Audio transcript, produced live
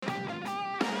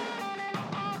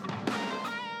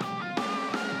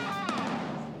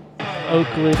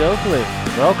Oakley Dokley.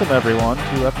 Welcome everyone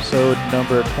to episode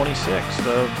number 26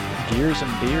 of Gears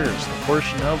and Beers, the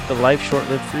portion of the Life Short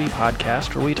Live Free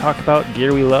podcast where we talk about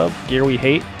gear we love, gear we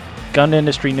hate, gun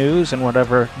industry news, and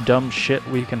whatever dumb shit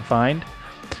we can find.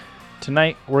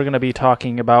 Tonight we're going to be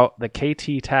talking about the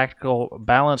KT Tactical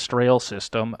Balanced Rail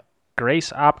System,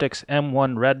 Grace Optics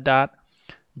M1 Red Dot,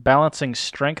 balancing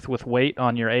strength with weight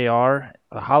on your AR,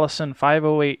 the Holosun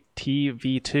 508T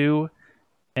V2,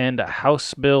 and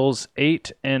House Bills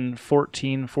 8 and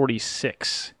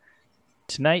 1446.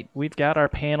 Tonight, we've got our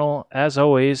panel, as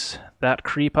always, that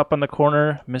creep up in the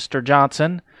corner, Mr.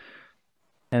 Johnson.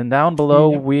 And down below,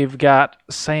 we've got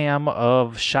Sam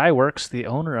of Shyworks, the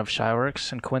owner of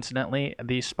Shyworks, and coincidentally,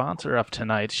 the sponsor of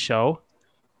tonight's show.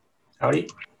 Howdy.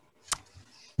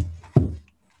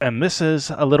 And this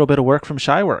is a little bit of work from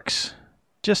Shyworks.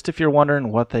 Just if you're wondering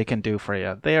what they can do for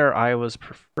you. They are Iowa's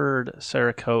preferred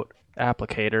Cerakote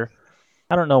applicator.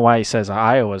 I don't know why he says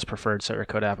Iowa's preferred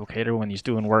Cerakote applicator when he's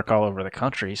doing work all over the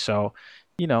country. So,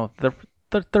 you know, they're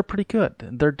pretty good.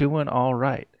 They're doing all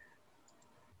right.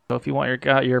 So if you want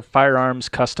your firearms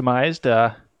customized,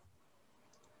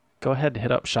 go ahead and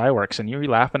hit up Shyworks. And you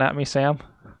laughing at me, Sam?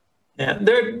 Yeah,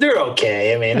 they're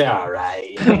okay. I mean, they're all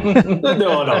right. They're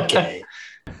doing okay.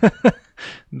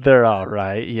 They're all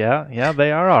right. Yeah,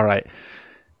 they are all right.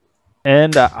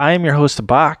 And I am your host,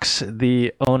 Box,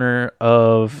 the owner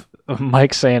of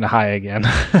Mike saying hi again.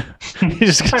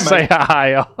 He's just going to say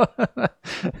hi.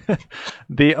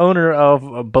 The owner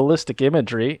of Ballistic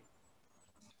Imagery.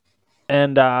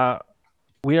 And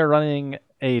we are running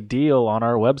a deal on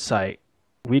our website.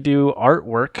 We do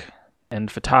artwork and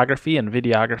photography and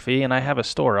videography, and I have a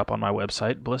store up on my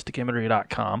website,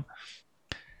 ballisticimagery.com.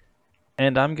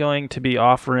 And I'm going to be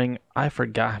offering, I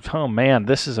forgot, oh man,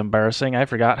 this is embarrassing. I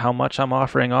forgot how much I'm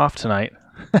offering off tonight.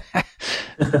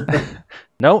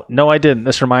 No, I didn't.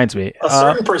 This reminds me. A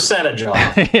certain percentage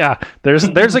off. Yeah, there's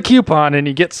a coupon and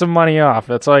you get some money off.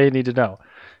 That's all you need to know.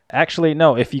 Actually,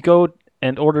 no, if you go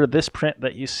and order this print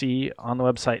that you see on the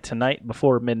website tonight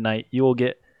before midnight, you will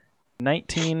get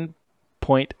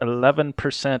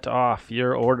 19.11% off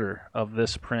your order of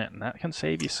this print, and that can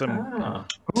save you some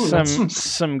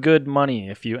good money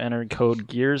if you enter code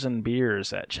Gears and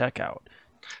Beers at checkout.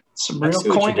 Some real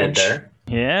coinage there.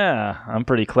 Yeah, I'm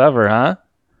pretty clever, huh?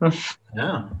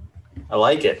 Yeah, I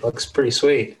like it. Looks pretty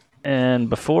sweet. And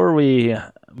before we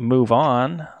move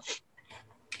on,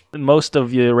 most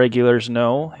of you regulars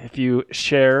know if you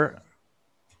share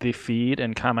the feed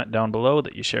and comment down below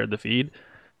that you shared the feed,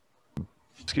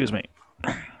 excuse me,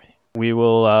 we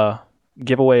will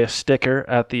give away a sticker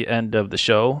at the end of the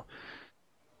show.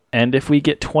 And if we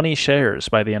get 20 shares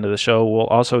by the end of the show, we'll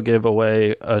also give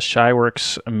away a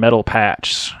Shyworks metal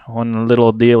patch. One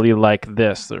little dealie like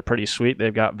this. They're pretty sweet.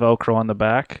 They've got Velcro on the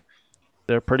back.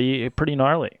 They're pretty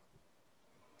gnarly.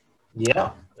 Yeah,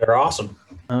 they're awesome.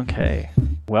 Okay.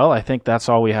 Well, I think that's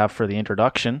all we have for the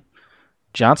introduction.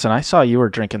 Johnson, I saw you were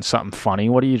drinking something funny.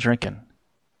 What are you drinking?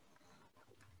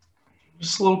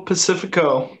 Just a little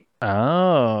Pacifico.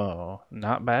 Oh,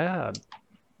 not bad.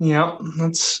 Yeah,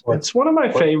 it's one of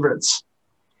my favorites.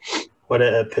 What,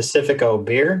 a Pacifico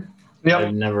beer? Yep.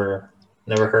 I've never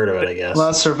heard of it, I guess. La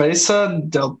Cerveza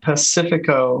del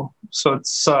Pacifico. So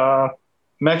it's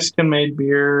Mexican-made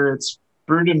beer. It's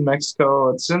brewed in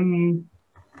Mexico. It's in...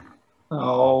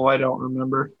 Oh, I don't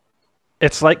remember.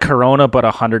 It's like Corona, but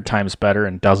 100 times better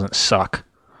and doesn't suck.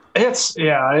 It's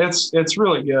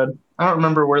really good. I don't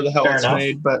remember where the hell it's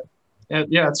made, but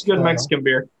it's good Mexican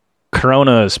beer.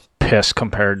 Corona is piss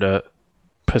compared to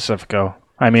Pacifico.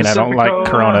 I mean, I don't like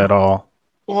Corona at all.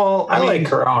 Well, I like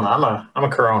Corona. I'm a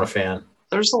Corona fan.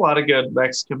 There's a lot of good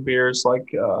Mexican beers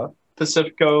like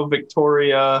Pacifico,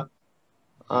 Victoria,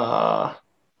 Tecate.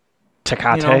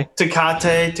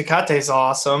 Tecate's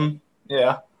awesome.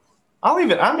 Yeah. I like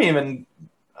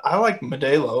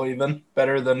Modelo even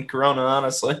better than Corona,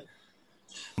 honestly.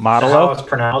 Modelo? How it's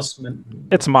pronounced?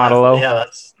 It's Modelo. Yeah,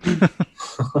 that's...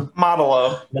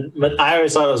 Modelo. I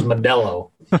always thought it was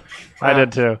Modelo. I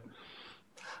did too.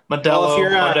 Modelo,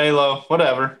 Modelo,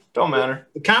 whatever. Don't matter.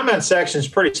 The comment section is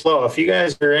pretty slow. If you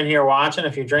guys are in here watching,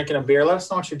 if you're drinking a beer, let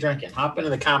us know what you're drinking. Hop into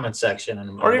the comment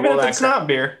section. Or even if it's not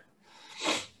beer.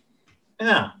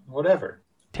 Yeah, whatever.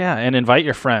 Yeah, and invite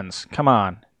your friends. Come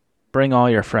on. Bring all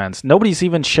your friends. Nobody's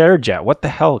even shared yet. What the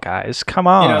hell, guys? Come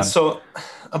on. Yeah, so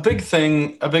a big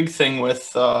thing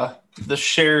with the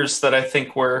shares that I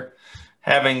think we're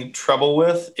having trouble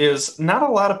with is not a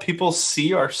lot of people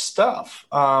see our stuff.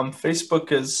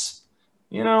 Facebook is,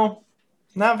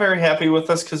 not very happy with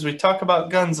us because we talk about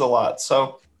guns a lot.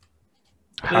 So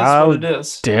it is what it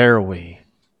is. Dare we?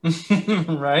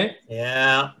 Right?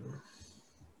 Yeah.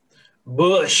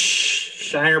 Bush,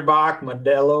 Shiner Bock,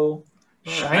 Modelo.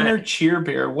 Shiner Cheer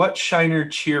Beer. What Shiner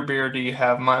Cheer Beer do you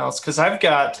have, Miles? Because I've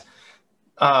got,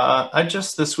 I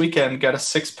just this weekend got a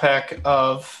 6-pack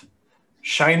of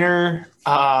Shiner,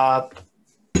 what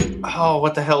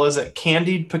the hell is it?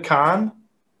 Candied Pecan?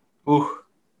 Ooh.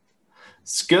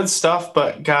 It's good stuff,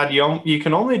 but God, you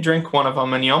can only drink one of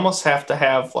them, and you almost have to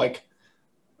have like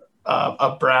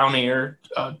a brownie or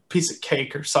a piece of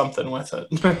cake or something with it.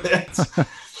 It's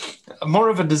more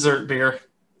of a dessert beer,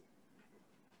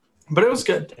 but it was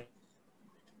good.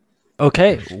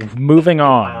 Okay, moving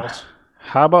on.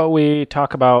 How about we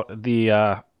talk about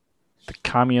the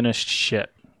communist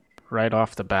shit right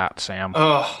off the bat, Sam?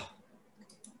 Oh,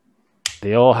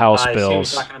 The old House I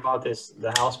bills. talking about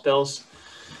the House bills.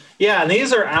 Yeah, and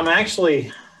these are I'm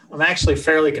actually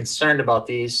fairly concerned about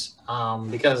these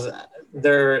because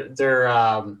they're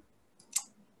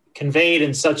conveyed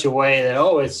in such a way that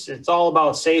it's all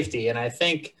about safety, and I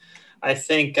think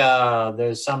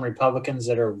there's some Republicans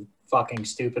that are fucking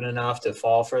stupid enough to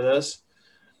fall for this.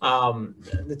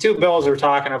 The two bills we're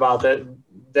talking about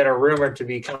that are rumored to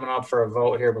be coming up for a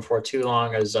vote here before too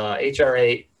long is HR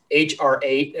 8.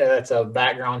 That's a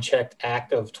background check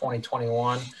act of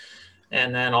 2021.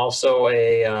 And then also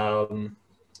a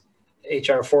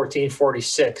HR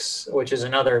 1446, which is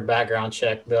another background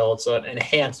check bill. It's an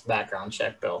enhanced background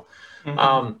check bill.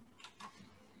 Mm-hmm.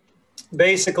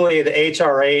 Basically, the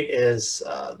HR 8 is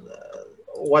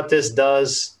what this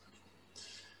does.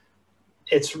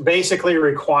 It's basically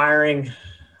requiring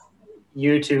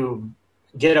you to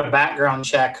get a background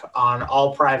check on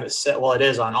all private well, it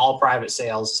is on all private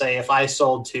sales. Say if I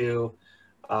sold to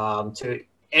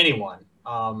anyone,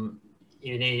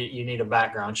 you need a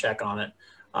background check on it.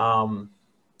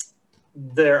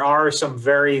 There are some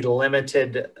very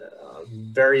limited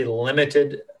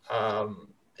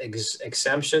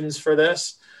exemptions for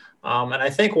this, and I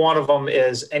think one of them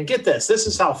is, and get this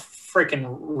is how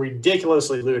freaking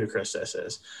ridiculously ludicrous this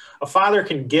is. A father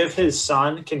can gift his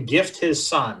son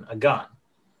a gun.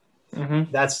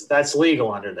 Mm-hmm. That's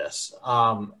legal under this,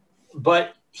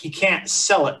 but he can't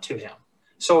sell it to him.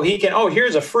 So he can,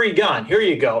 here's a free gun. Here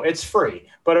you go. It's free.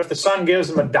 But if the son gives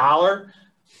him $1,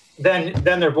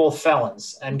 then they're both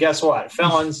felons. And guess what?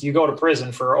 Felons, you go to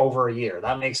prison for over a year.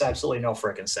 That makes absolutely no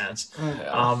freaking sense.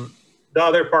 Yeah. The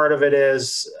other part of it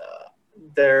is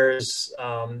there's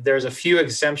a few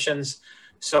exemptions.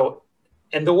 So,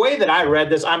 and the way that I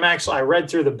read this, I read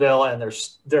through the bill, and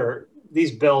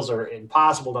these bills are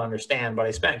impossible to understand, but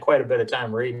I spent quite a bit of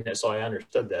time reading it, so I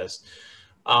understood this.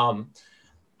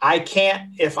 I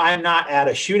can't, if I'm not at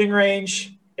a shooting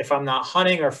range, if I'm not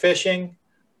hunting or fishing,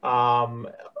 or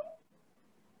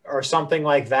something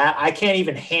like that, I can't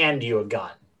even hand you a gun.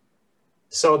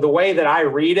 So the way that I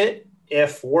read it,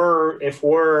 if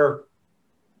we're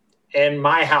in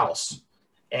my house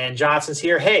and Johnson's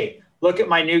here, hey, look at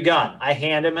my new gun. I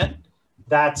hand him it.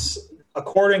 That's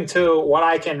according to what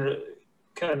I can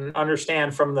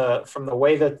understand from the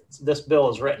way that this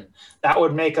bill is written. That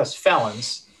would make us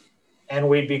felons, and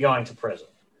we'd be going to prison.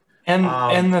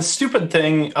 And the stupid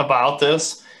thing about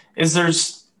this is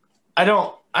I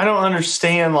don't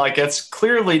understand. Like, it's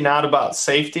clearly not about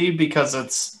safety, because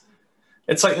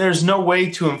it's like there's no way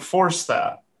to enforce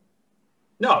that.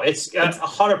 No, it's 100%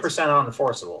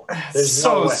 unenforceable. There's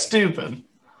so no way. Stupid.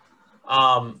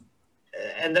 And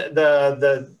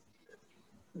the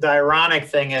ironic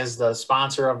thing is, the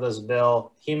sponsor of this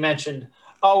bill, he mentioned,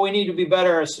 we need to be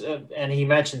better. And he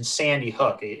mentioned Sandy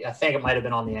Hook. I think it might have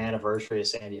been on the anniversary of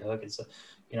Sandy Hook. It's,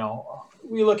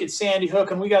 we look at Sandy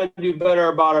Hook and we got to do better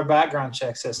about our background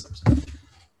check systems.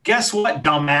 Guess what,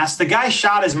 dumbass? The guy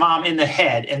shot his mom in the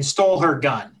head and stole her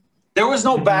gun. There was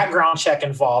no background check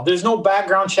involved. There's no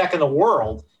background check in the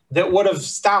world that would have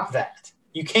stopped that.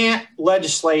 You can't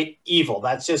legislate evil.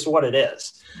 That's just what it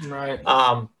is. Right.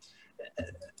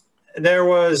 There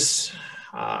was...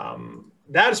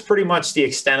 that is pretty much the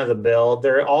extent of the bill.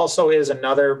 There also is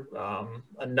another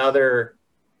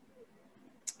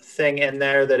thing in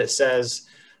there that it says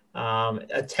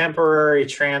a temporary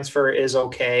transfer is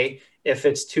okay if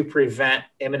it's to prevent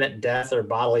imminent death or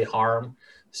bodily harm.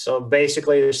 So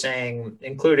basically they're saying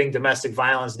including domestic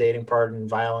violence, dating pardon,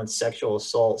 violence, sexual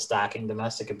assault, stalking,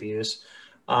 domestic abuse.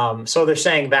 So they're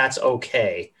saying that's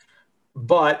okay.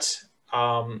 But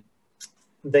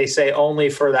they say only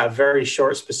for that very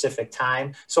short specific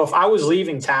time. So if I was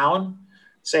leaving town,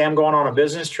 say I'm going on a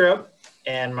business trip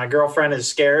and my girlfriend is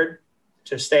scared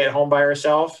to stay at home by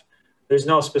herself, there's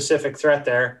no specific threat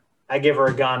there. I give her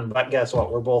a gun, but guess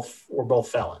what? We're both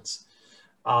felons.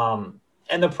 And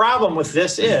the problem with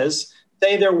this is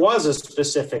say there was a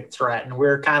specific threat and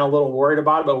we're kind of a little worried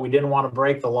about it, but we didn't want to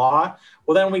break the law.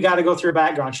 Well, then we got to go through a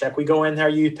background check. We go in there,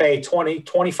 you pay $25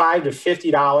 to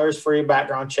 $50 for your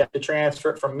background check to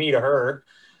transfer it from me to her.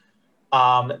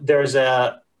 There's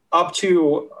up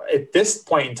to, at this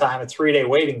point in time, a 3-day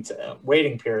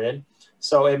waiting period.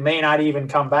 So it may not even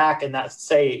come back and that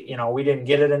say, we didn't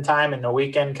get it in time and the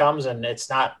weekend comes and it's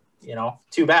not,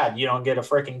 too bad. You don't get a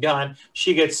freaking gun.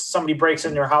 Somebody breaks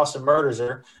into her house and murders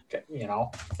her.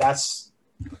 That's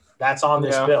on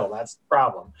this bill. That's the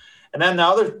problem. And then the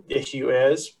other issue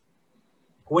is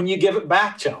when you give it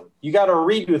back to them, you got to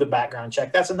redo the background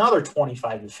check. That's another $25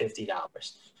 to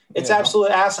 $50. It's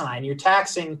absolutely asinine. You're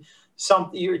taxing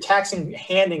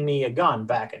handing me a gun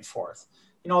back and forth.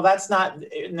 That's not,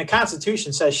 and the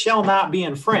Constitution says shall not be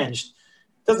infringed.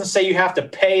 It doesn't say you have to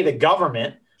pay the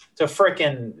government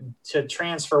to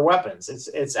transfer weapons.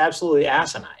 It's absolutely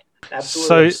asinine.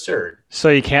 Absolutely absurd. So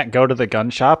you can't go to the gun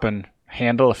shop and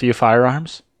handle a few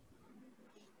firearms?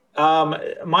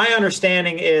 My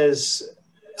understanding is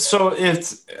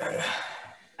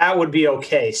that would be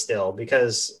okay still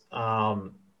because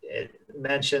it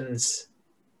mentions.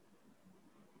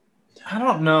 I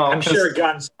don't know. I'm sure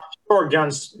gun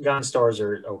stores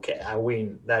are okay. I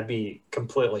mean, that'd be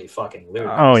completely fucking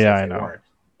ludicrous. Oh yeah, I know. Weren't.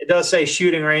 It does say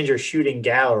shooting range or shooting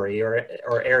gallery or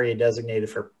area designated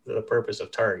for the purpose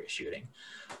of target shooting.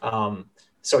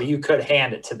 So you could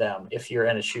hand it to them if you're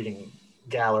in a shooting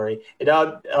gallery. It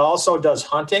also does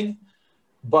hunting,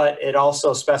 but it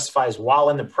also specifies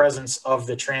while in the presence of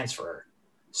the transferor.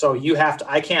 So you have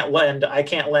to. I can't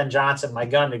lend Johnson my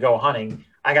gun to go hunting.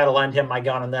 I got to lend him my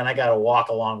gun, and then I got to walk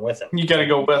along with him. You got to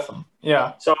go with him.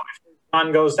 Yeah. So if his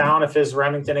gun goes down, if his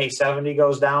Remington 870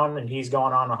 goes down, and he's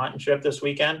going on a hunting trip this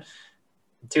weekend,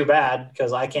 too bad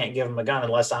because I can't give him a gun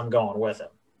unless I'm going with him.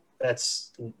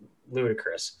 That's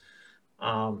ludicrous.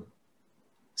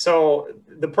 So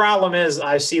the problem is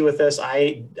I see with this,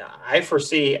 I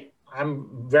foresee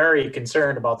I'm very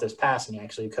concerned about this passing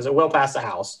actually because it will pass the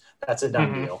House. That's a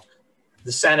done deal.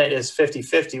 The Senate is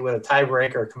 50-50 with a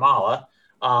tiebreaker Kamala.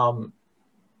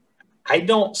 I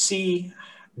don't see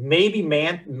maybe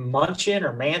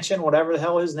Manchin, whatever the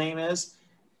hell his name is,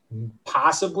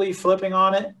 possibly flipping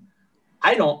on it.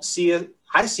 I don't see it.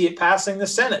 I see it passing the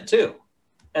Senate too.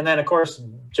 And then of course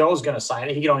Joe's going to sign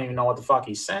it. He don't even know what the fuck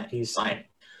he's signing.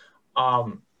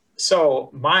 So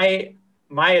my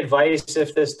advice,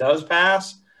 if this does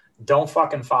pass, don't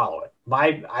fucking follow it.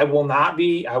 I will not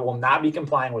be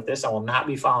complying with this. I will not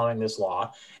be following this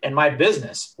law, and my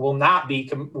business will not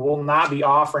be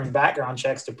offering background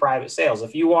checks to private sales.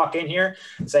 If you walk in here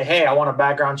and say, "Hey, I want a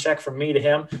background check from me to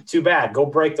him," too bad. Go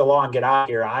break the law and get out of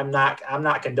here. I'm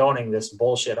not condoning this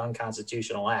bullshit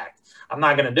unconstitutional act. I'm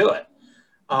not going to do it.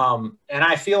 And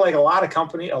I feel like a lot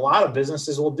of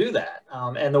businesses will do that.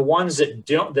 And the ones that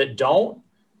don't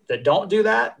do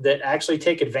that, that actually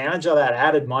take advantage of that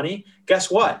added money,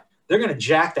 guess what? They're going to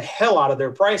jack the hell out of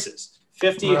their prices.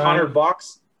 $50,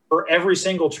 $100 for every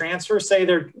single transfer. Say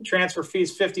their transfer fee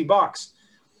is $50.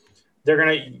 They're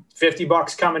going to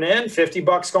 $50 coming in,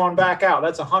 $50 going back out.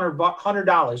 That's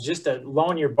 $100 just to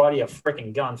loan your buddy a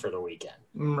freaking gun for the weekend.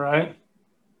 Right.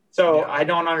 So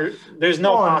yeah. There's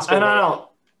no possibility. And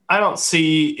I don't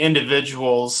see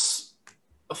individuals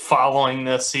following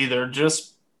this either,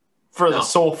 just for the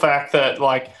sole fact that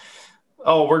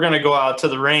we're going to go out to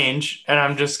the range and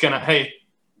I'm just going to, hey,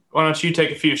 why don't you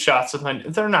take a few shots with me?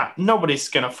 Nobody's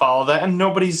going to follow that and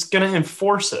nobody's going to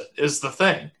enforce it is the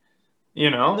thing.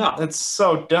 No. It's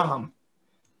so dumb.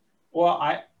 Well,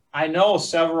 I know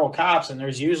several cops and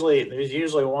there's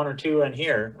usually one or two in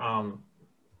here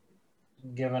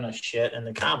giving a shit in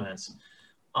the comments.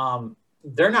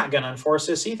 They're not going to enforce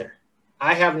this either.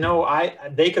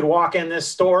 They could walk in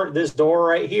this door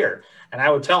right here, and I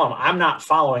would tell them, I'm not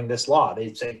following this law.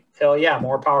 They'd say, hell yeah,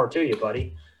 more power to you,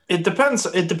 buddy. It depends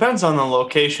on the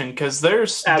location, because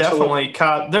there's definitely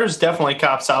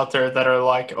cops out there that are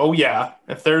like, oh yeah,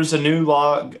 if there's a new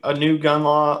gun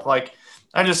law, like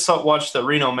I just watched the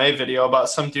Reno May video about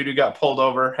some dude who got pulled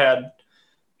over, had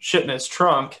shit in his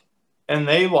trunk, and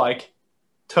they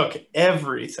took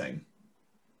everything.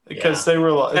 Because they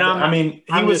were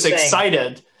he was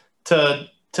excited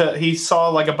he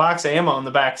saw a box of ammo in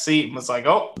the back seat and was like,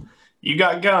 oh, you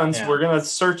got guns. Yeah. We're going to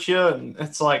search you. And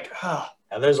it's Yeah,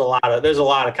 there's a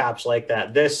lot of cops like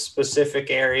that. This specific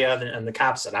area and the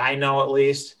cops that I know, at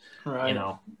least, right.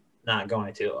 Not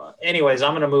going to. Anyways,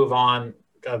 I'm going to move on.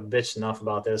 I've bitched enough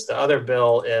about this. The other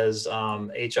bill is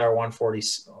HR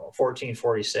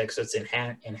 1446. It's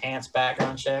enhanced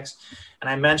background checks. And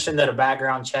I mentioned that a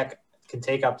background check can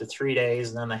take up to 3 days,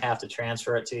 and then they have to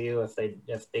transfer it to you if the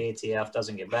ATF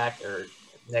doesn't get back, or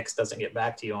NICS doesn't get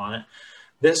back to you on it.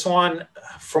 This one,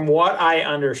 from what I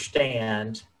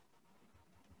understand,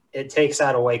 it takes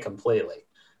that away completely.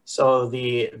 So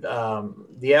the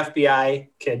FBI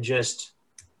could just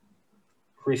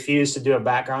refuse to do a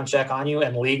background check on you,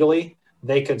 and legally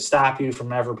they could stop you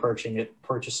from ever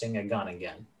purchasing a gun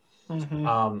again.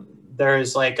 Mm-hmm.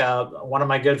 There's like one of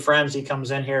my good friends, he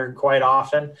comes in here quite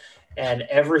often, and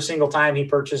every single time he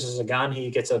purchases a gun, he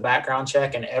gets a background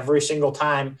check, and every single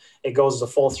time it goes the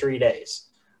full 3 days.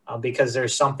 Because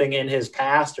there's something in his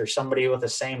past or somebody with the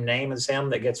same name as him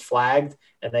that gets flagged,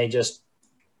 and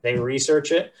they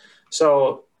research it.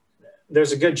 So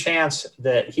there's a good chance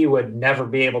that he would never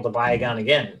be able to buy a gun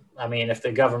again. I mean, if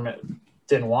the government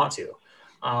didn't want to.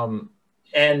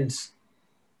 And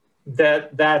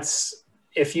that's,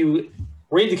 if you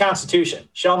read the Constitution,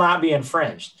 shall not be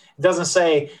infringed. It doesn't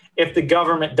say if the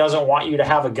government doesn't want you to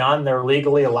have a gun, they're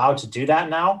legally allowed to do that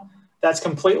now. That's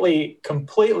completely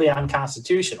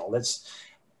unconstitutional.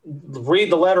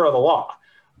 Read the letter of the law.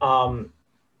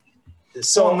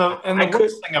 So,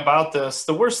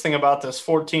 the worst thing about this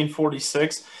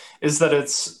 1446, is that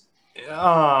it's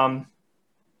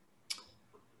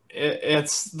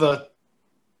the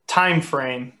time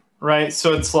frame, right?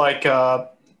 So it's like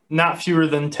not fewer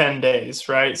than 10 days,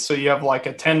 right? So you have like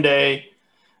a 10-day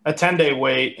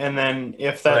wait, and then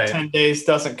if that 10 days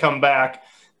doesn't come back,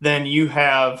 then you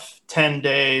have 10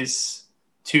 days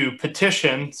to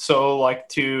petition. So like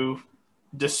to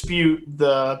dispute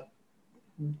the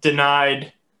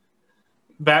denied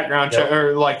background check,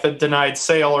 or like the denied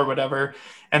sale or whatever.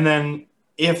 And then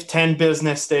if 10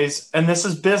 business days, and this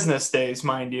is business days,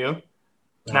 mind you,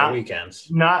 not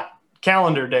weekends, not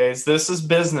calendar days. This is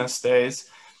business days.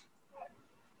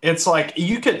 It's like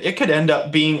it could end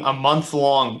up being a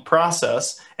month-long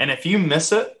process, and if you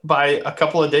miss it by a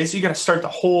couple of days, you got to start the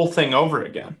whole thing over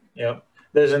again. Yep.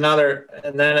 There's another,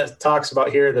 and then it talks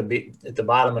about here at the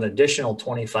bottom, an additional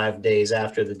 25 days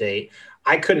after the date.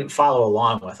 I couldn't follow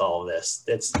along with all of this.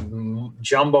 It's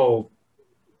jumbo.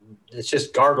 It's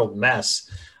just gargled mess.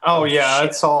 Oh yeah,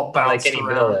 it's all bounced like any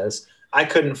around. bill is. I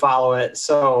couldn't follow it,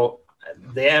 so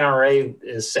the NRA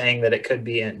is saying that it could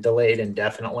be delayed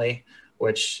indefinitely,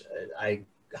 which I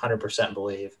 100%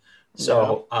 believe.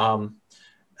 So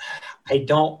I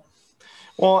don't.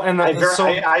 Well, and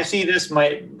I see this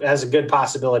has a good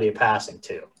possibility of passing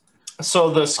too. So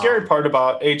the scary part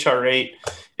about HR 8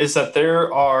 is that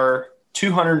there are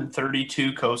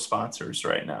 232 co-sponsors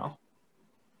right now.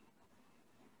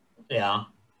 Yeah.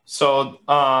 So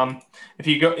if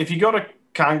you go to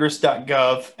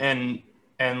congress.gov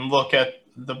and look at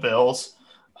the bills,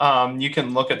 you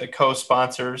can look at the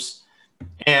co-sponsors.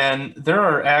 And there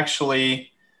are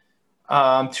actually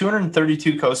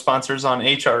 232 co-sponsors on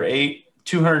HR 8,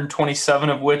 227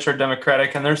 of which are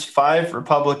Democratic, and there's 5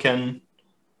 Republican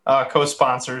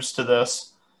co-sponsors to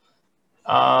this.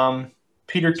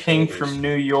 Peter King from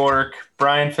New York,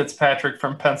 Brian Fitzpatrick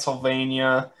from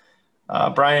Pennsylvania,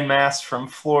 Brian Mast from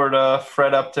Florida,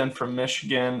 Fred Upton from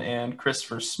Michigan, and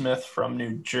Christopher Smith from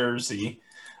New Jersey.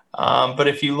 But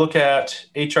if you look at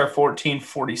HR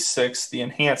 1446, the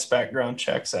Enhanced Background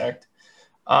Checks Act,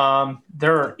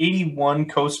 there are 81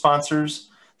 co-sponsors.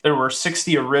 There were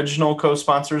 60 original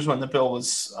co-sponsors when the bill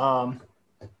was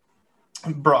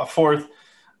brought forth.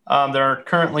 There are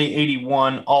currently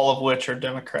 81, all of which are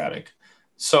Democratic.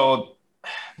 So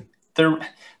the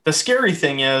scary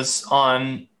thing is,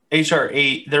 on HR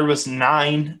 8, there was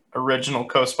 9 original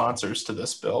co-sponsors to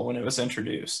this bill when it was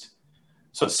introduced.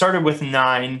 So it started with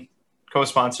 9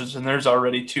 co-sponsors, and there's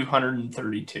already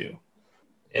 232.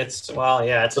 It's a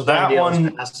that deal.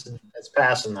 One. It's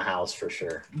passing the House for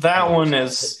sure. That one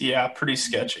is pretty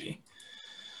sketchy.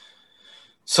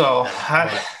 So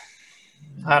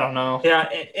I don't know. Yeah.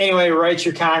 Anyway, write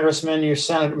your congressmen, your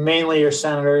senator, mainly your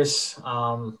senators.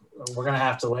 We're gonna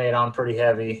have to lay it on pretty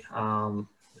heavy.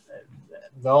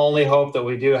 The only hope that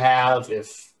we do have,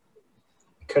 if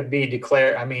could be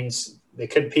declared, I mean,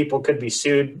 people could be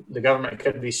sued. The government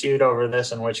could be sued over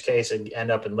this, in which case it'd end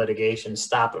up in litigation,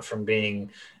 stop it from being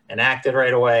enacted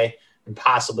right away, and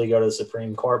possibly go to the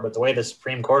Supreme Court. But the way the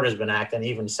Supreme Court has been acting,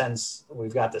 even since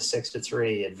we've got the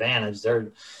 6-3 advantage,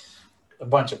 they're a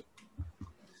bunch of,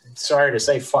 sorry to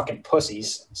say, fucking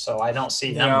pussies. So I don't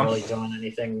see them really doing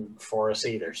anything for us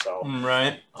either. So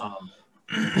right.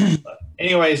 But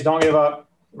anyways, don't give up.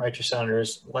 Write your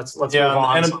senators. Let's move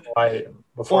on.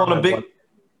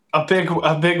 A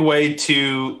big way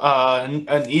to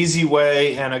an easy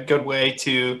way and a good way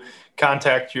to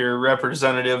contact your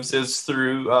representatives is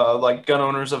through like Gun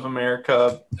Owners of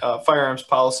America, Firearms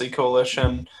Policy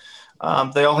Coalition,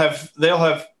 They all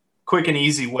have quick and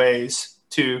easy ways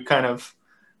to kind of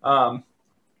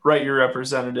write your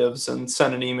representatives and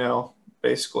send an email,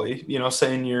 basically,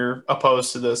 saying you're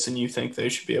opposed to this and you think they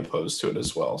should be opposed to it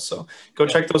as well. So go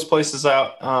check those places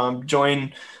out.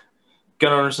 Join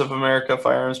Gun Owners of America,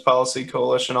 Firearms Policy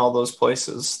Coalition, all those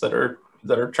places that are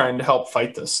trying to help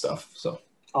fight this stuff. So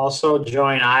also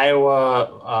join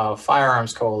Iowa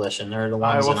Firearms Coalition. They're the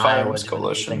ones in Iowa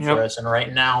doing for us. And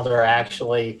right now they're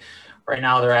actually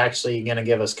going to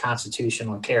give us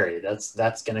constitutional carry.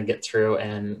 That's going to get through,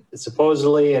 and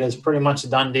supposedly it is pretty much a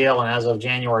done deal. And as of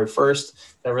January 1st,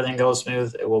 if everything goes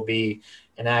smooth, it will be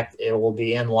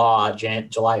in law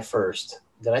July 1st.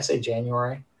 Did I say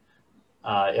January?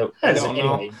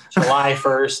 Anyway, July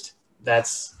 1st.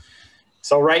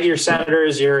 So write your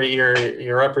senators,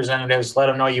 your representatives, let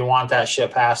them know you want that shit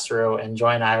passed through, and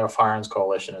join Iowa Firearms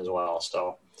Coalition as well.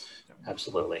 So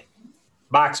absolutely.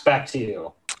 Box, back to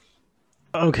you.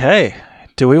 Okay.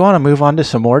 Do we want to move on to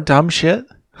some more dumb shit?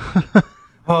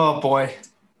 Oh boy.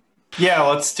 Yeah,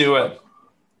 let's do it.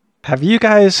 Have you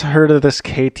guys heard of this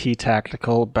KT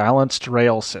Tactical balanced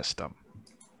rail system?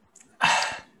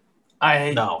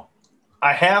 No.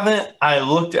 I haven't. I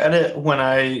looked at it when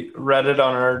I read it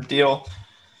on our deal.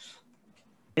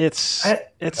 It's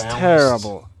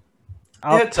terrible.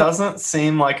 It doesn't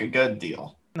seem like a good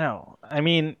deal. No. I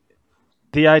mean,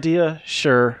 the idea,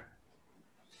 sure.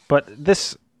 But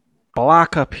this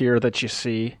block up here that you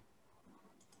see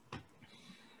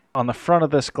on the front of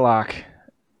this Glock,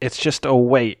 it's just a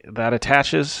weight that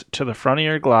attaches to the front of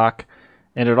your Glock,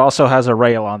 and it also has a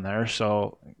rail on there,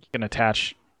 so you can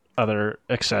attach other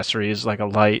accessories like a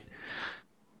light.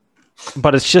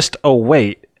 But it's just a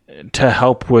weight to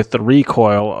help with the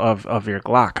recoil of your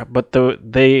Glock. But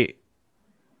they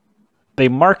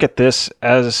market this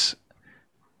as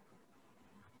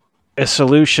a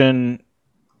solution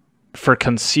for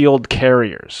concealed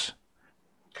carriers,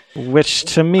 which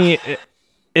to me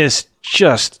is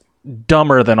just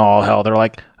dumber than all hell. They're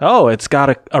like, oh, it's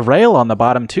got a rail on the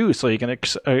bottom too, so you can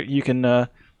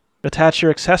attach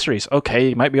your accessories. Okay,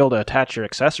 you might be able to attach your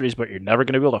accessories, but you're never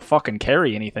going to be able to fucking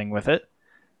carry anything with it,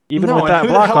 even with that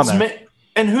block on there.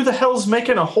 And who the hell's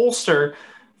making a holster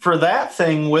for that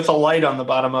thing with a light on the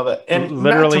bottom of it? And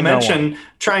literally, not to mention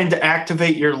trying to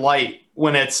activate your light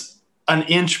when it's an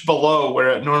inch below where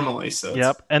it normally sits.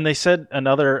 Yep. And they said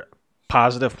another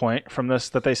positive point from this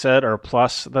that they said, or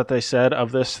plus that they said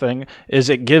of this thing, is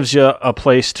it gives you a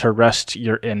place to rest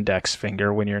your index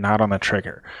finger when you're not on the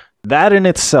trigger. That in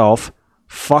itself,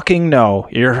 fucking no.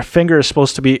 Your finger is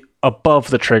supposed to be above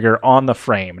the trigger on the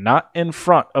frame, not in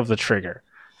front of the trigger.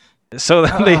 So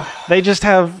they just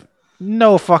have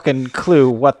no fucking clue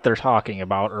what they're talking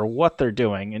about or what they're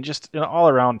doing, and just an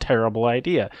all-around terrible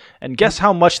idea. And guess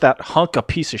how much that hunk of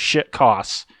piece of shit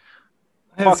costs?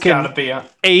 It's gotta be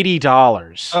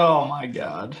 $80. Oh my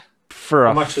god!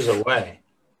 How much does it weigh?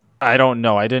 I don't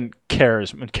know. I didn't care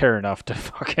enough to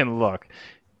fucking look.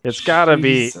 It's gotta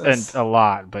be a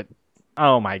lot, but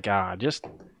oh my god, just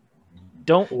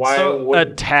don't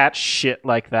attach shit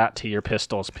like that to your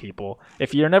pistols, people.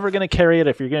 If you're never going to carry it,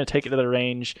 if you're going to take it to the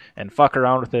range and fuck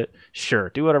around with it, sure,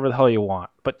 do whatever the hell you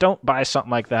want. But don't buy something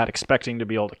like that expecting to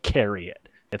be able to carry it.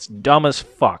 It's dumb as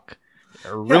fuck.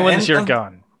 It ruins your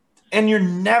gun. And you're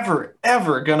never,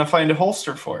 ever going to find a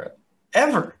holster for it.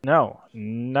 Ever. No,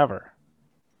 never.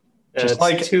 Just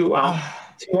like 2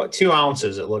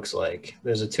 ounces, it looks like.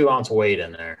 There's a 2-ounce weight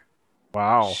in there.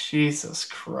 Wow. Jesus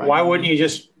Christ. Why wouldn't you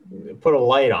just put a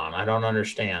light on? I don't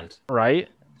understand. Right?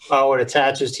 Oh, it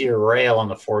attaches to your rail on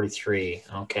the 43.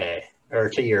 Okay. Or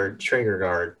to your trigger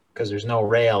guard, because there's no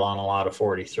rail on a lot of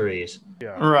 43s.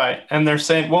 Yeah. Right. And they're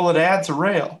saying, well, it adds a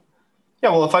rail.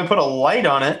 Yeah, well, if I put a light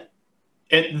on it,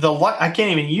 I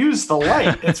can't even use the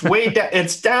light. It's way down.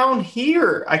 It's down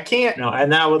here. I can't. No,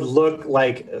 and that would look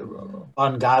like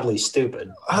ungodly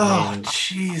stupid. Oh,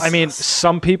 Jesus. I mean,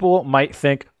 some people might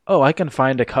think, oh, I can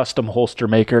find a custom holster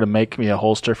maker to make me a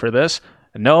holster for this.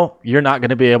 No, you're not going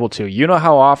to be able to. You know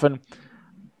how often,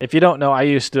 if you don't know, I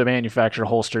used to manufacture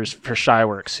holsters for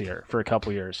Shyworks here for a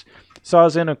couple years. So I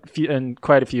was in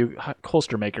quite a few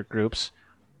holster maker groups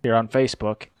here on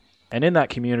Facebook. And in that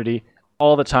community,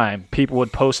 all the time, people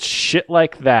would post shit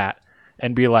like that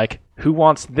and be like, who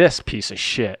wants this piece of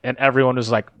shit? And everyone was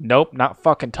like, nope, not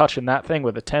fucking touching that thing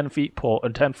with a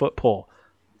 10-foot pole.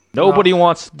 Nobody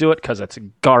wants to do it because it's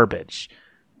garbage.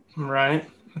 Right.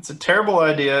 It's a terrible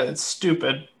idea. It's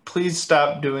stupid. Please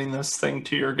stop doing this thing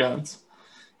to your guns.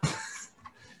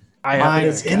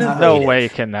 No way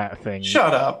can that thing.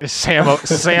 Shut up. Sam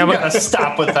You gotta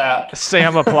stop with that.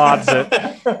 Sam applauds it.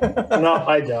 No,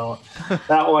 I don't.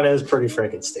 That one is pretty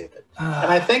freaking stupid.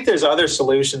 And I think there's other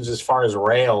solutions as far as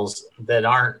rails that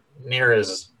aren't near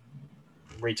as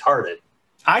retarded.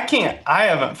 I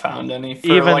haven't found any for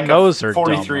Even like those a are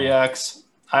 43X.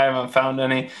 I haven't found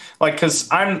any. Like, cause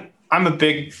I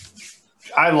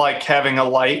like having a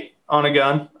light on a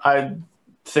gun. I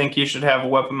think you should have a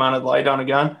weapon mounted light on a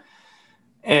gun.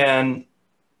 And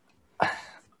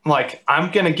like,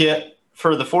 I'm going to get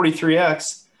for the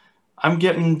 43X, I'm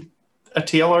getting a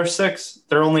TLR6.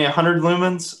 They're only 100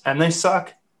 lumens and they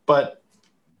suck, but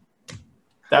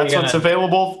that's what's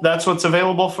available. That's what's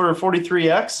available for a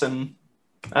 43X. And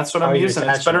that's what I'm using.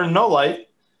 It's better than no light.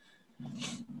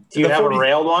 Do you have a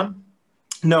railed one?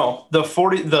 No, the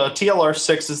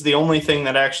TLR6 is the only thing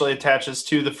that actually attaches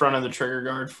to the front of the trigger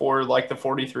guard for like the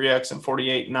 43X and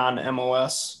 48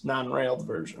 non-MOS, non-railed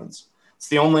versions. It's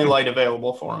the only light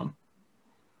available for them.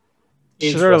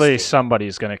 Surely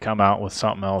somebody's going to come out with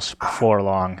something else before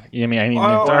long. I mean,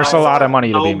 there's a lot of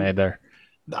money to be made there.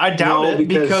 I doubt it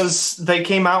because they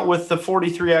came out with the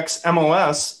 43X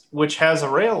MOS, which has a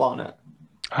rail on it.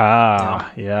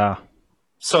 Yeah.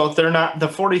 So if they're not the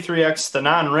 43X, the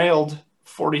non-railed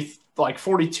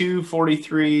 42,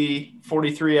 43,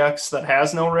 43X that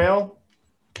has no rail,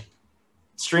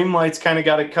 Streamlight's kind of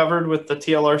got it covered with the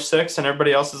TLR6, and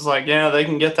everybody else is like, yeah, they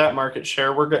can get that market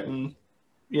share. We're getting,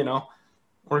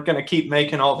 we're going to keep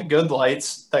making all the good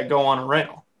lights that go on a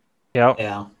rail. Yep.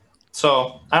 Yeah.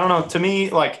 So I don't know. To me,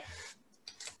 like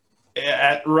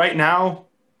right now,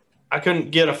 I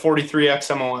couldn't get a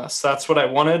 43X MOS. That's what I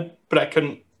wanted, but I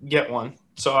couldn't get one.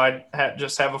 So I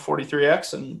just have a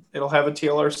 43X and it'll have a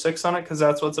TLR6 on it because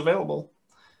that's what's available.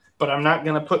 But I'm not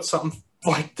going to put something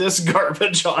like this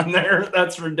garbage on there.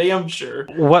 That's for damn sure.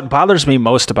 What bothers me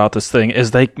most about this thing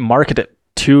is they market it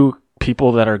to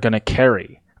people that are going to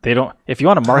carry. They don't. If you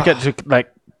want to market to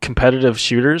like competitive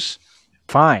shooters,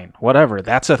 fine, whatever.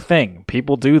 That's a thing.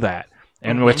 People do that.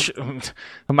 And which,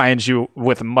 mind you,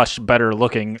 with much better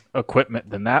looking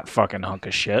equipment than that fucking hunk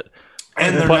of shit.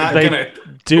 And they're not going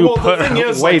to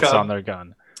put weights on their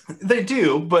gun. They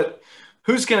do, but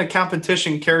who's going to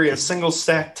competition carry a single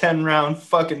stack 10 round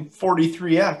fucking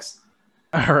 43X?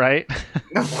 All right.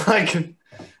 Like,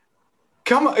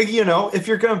 come on, if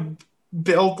you're going to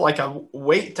build like a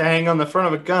weight to hang on the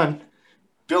front of a gun,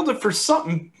 build it for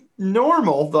something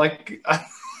normal, like,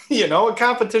 a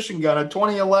competition gun, a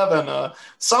 2011,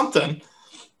 something.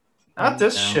 Not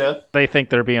this shit. They think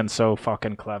they're being so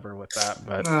fucking clever with that,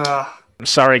 but I'm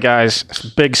sorry, guys.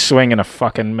 Big swing and a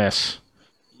fucking miss.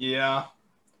 Yeah.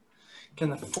 Can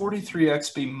the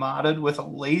 43X be modded with a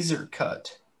laser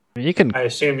cut? You can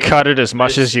cut it as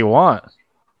much as you want.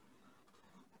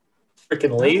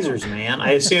 Freaking lasers, man.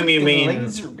 I assume you mean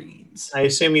laser beams. I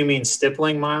assume you mean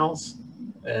stippling, Miles.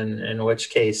 And in which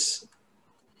case,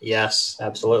 yes,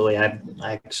 absolutely. I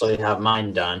actually have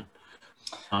mine done.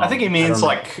 I think he means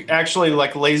actually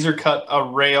laser cut a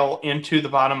rail into the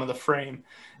bottom of the frame.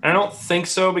 And I don't think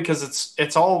so because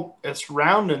it's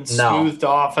round and smoothed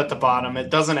off at the bottom. It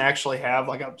doesn't actually have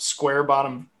like a square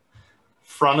bottom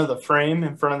front of the frame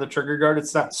in front of the trigger guard.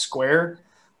 It's not square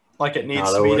like it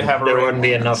needs to be to have a rail. There wouldn't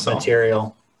be enough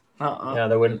material. Yeah,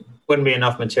 there wouldn't be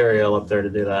enough material up there to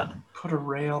do that. Put a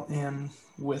rail in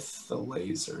with the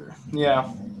laser.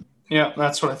 Yeah,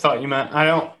 that's what I thought you meant. I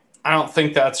don't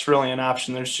think that's really an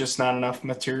option. There's just not enough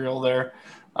material there.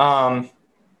 I've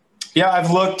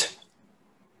looked.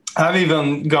 I've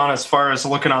even gone as far as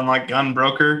looking on like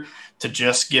Gunbroker to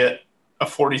just get a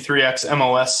 43X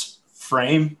MOS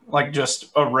frame, like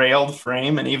just a railed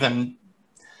frame, and even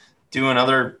do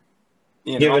another.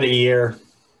 Give it a year.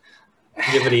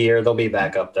 They'll be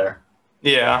back up there.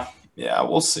 Yeah,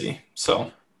 we'll see.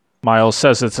 So. Miles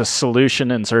says it's a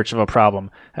solution in search of a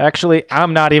problem. Actually,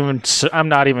 I'm not even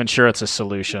sure it's a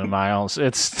solution, Miles.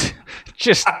 It's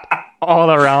just all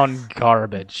around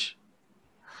garbage.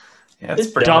 Yeah,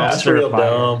 it's pretty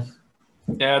dumb.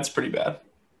 Yeah, it's pretty bad.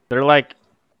 They're like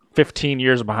 15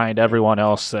 years behind everyone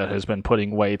else that has been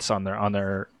putting weights on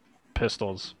their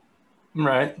pistols.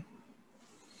 Right.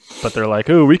 But they're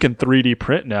like, oh, we can 3D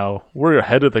print now. We're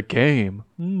ahead of the game.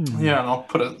 Yeah, and I'll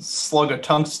put a slug of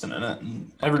tungsten in it,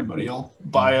 and everybody will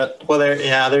buy it. Well,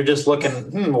 they're just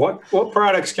looking. What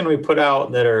products can we put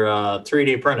out that are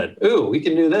 3D printed? Ooh, we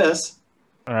can do this.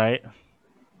 All right.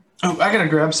 Oh, I gotta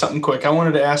grab something quick. I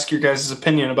wanted to ask your guys'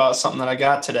 opinion about something that I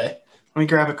got today. Let me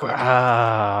grab it quick.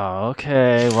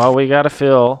 Okay. Well, we got to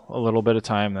fill a little bit of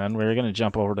time then. We're going to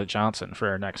jump over to Johnson for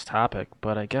our next topic,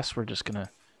 but I guess we're just going to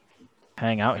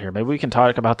hang out here. Maybe we can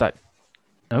talk about that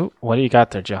Oh, what do you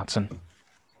got there, Johnson?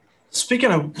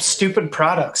 Speaking of stupid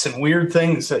products and weird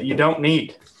things that you don't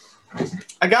need,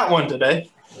 I got one today.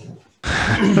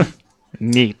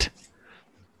 Neat.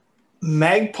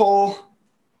 Magpul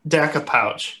DACA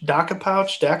pouch. DACA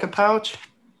pouch.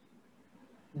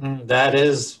 That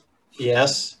is,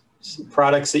 yes,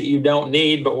 products that you don't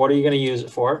need, but what are you going to use it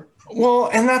for? Well,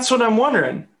 and that's what I'm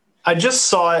wondering. I just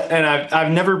saw it, and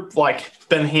I've never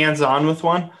been hands-on with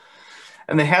one.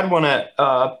 And they had one at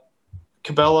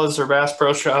Cabela's or Bass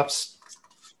Pro Shops.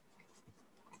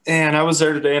 And I was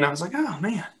there today, and I was like, oh,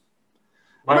 man.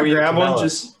 Why were you at grab one.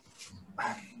 Cabela's?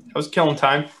 I was killing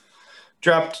time.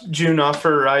 Dropped June off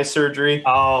for her eye surgery.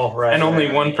 Oh, right. And only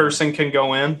right, one right. person can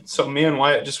go in. So me and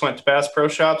Wyatt just went to Bass Pro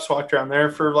Shops, walked around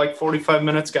there for 45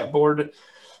 minutes, got bored,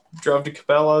 drove to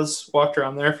Cabela's, walked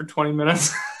around there for 20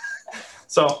 minutes.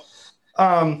 So,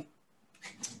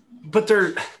 but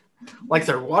they're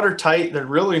watertight. They're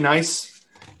really nice.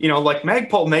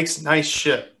 Magpul makes nice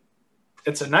shit.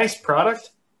 It's a nice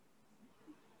product,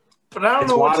 but I don't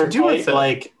know what to do with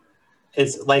it.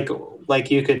 It's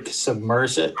like you could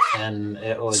submerge it and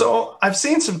it would. So I've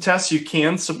seen some tests. You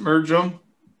can submerge them,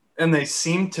 and they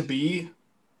seem to be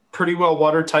pretty well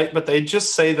watertight. But they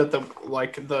just say that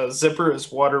the zipper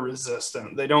is water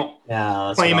resistant. They don't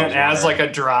claim it as like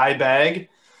a dry bag.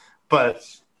 But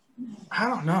I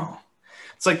don't know.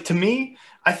 It's like, to me,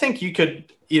 I think you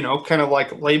could kind of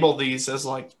label these as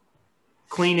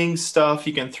cleaning stuff.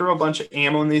 You can throw a bunch of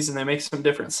ammo in these, and they make some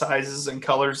different sizes and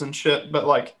colors and shit.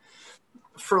 But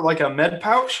for a med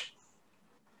pouch.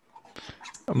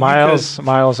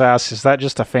 Miles asks, is that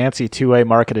just a fancy 2A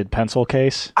marketed pencil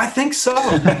case? I think so.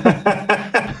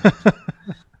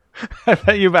 I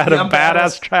bet you had a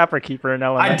badass trapper keeper in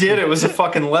elementary. I did. It was a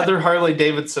fucking leather Harley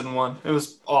Davidson one. It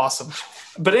was awesome.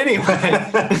 But anyway,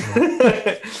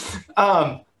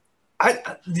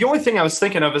 the only thing I was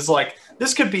thinking of is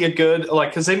this could be a good,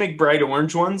 because they make bright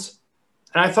orange ones.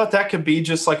 And I thought that could be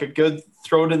just a good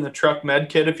throw it in the truck med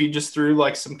kit if you just threw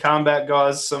some combat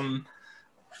gauze, some,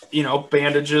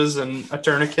 bandages and a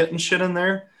tourniquet and shit in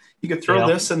there. You could throw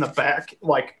this in the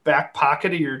back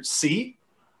pocket of your seat.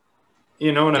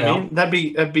 You know what I mean?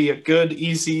 That'd be a good,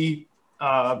 easy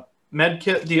med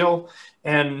kit deal.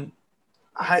 And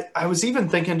I was even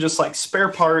thinking just spare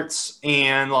parts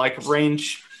and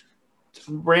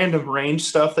random range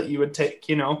stuff that you would take,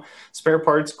 spare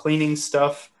parts, cleaning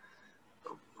stuff.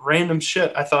 Random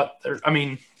shit. I thought,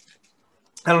 I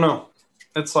don't know.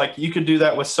 It's you could do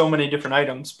that with so many different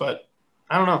items, but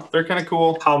I don't know. They're kind of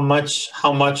cool. How much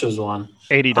was one?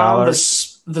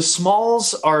 $80. The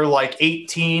smalls are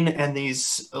 18, and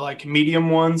these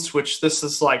medium ones, which this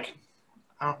is I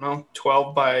don't know,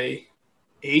 12 by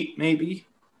 8 maybe,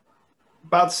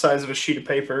 about the size of a sheet of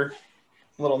paper,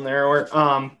 a little narrower.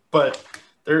 But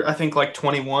they're I think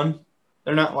 21.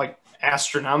 They're not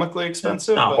astronomically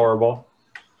expensive. Not horrible.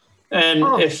 And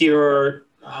if you're,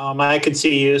 I could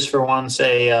see use for one,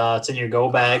 say it's in your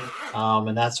go bag,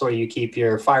 and that's where you keep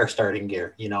your fire starting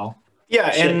gear.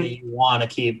 Yeah, shit and that you want to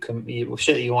keep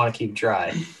shit that you want to keep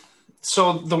dry.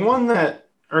 So the one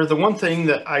thing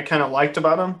that I kind of liked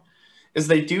about them is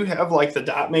they do have the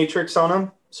dot matrix on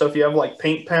them. So if you have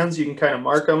paint pens, you can kind of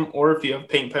mark them, or if you have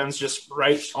paint pens just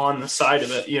right on the side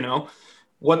of it,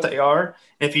 what they are.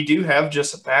 And if you do have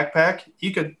just a backpack,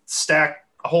 you could stack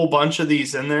a whole bunch of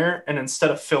these in there, and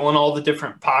instead of filling all the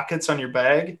different pockets on your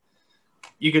bag,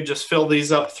 you could just fill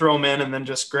these up, throw them in, and then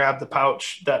just grab the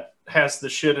pouch that has the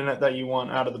shit in it that you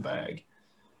want out of the bag.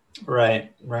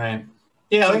 Right.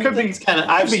 Yeah, so it could be kind of.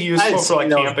 I'd be useful for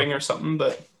camping or something,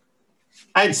 but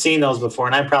I'd seen those before,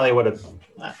 and I probably would have.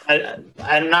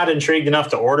 I'm not intrigued enough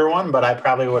to order one, but I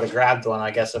probably would have grabbed one. I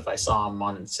guess if I saw them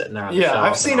on sitting there. On the shelf,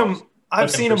 I've seen them.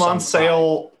 I've seen them on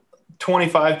sale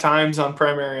 25 times on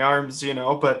Primary Arms,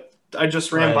 but I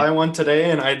just ran by one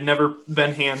today, and I'd never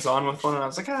been hands-on with one, and I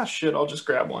was like, shit, I'll just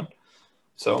grab one.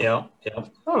 So yeah. I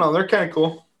don't know, they're kind of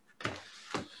cool.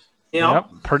 Yep,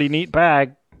 pretty neat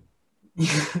bag.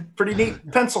 Pretty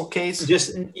neat pencil case. You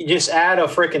just add a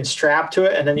freaking strap to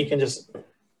it, and then you can just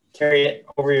carry it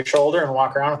over your shoulder and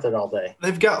walk around with it all day.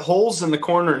 They've got holes in the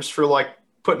corners for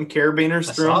putting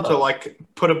carabiners through them to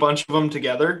put a bunch of them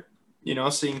together.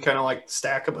 So you can kind of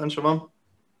stack a bunch of them.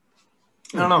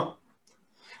 I don't know.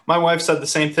 My wife said the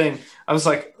same thing. I was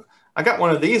like, I got one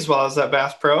of these while I was at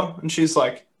Bass Pro, and she's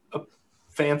like, a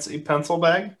fancy pencil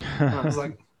bag. And I was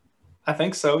like, I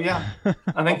think so, yeah.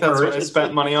 I think that's what I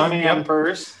spent money on. Yep.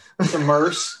 Purse. It's a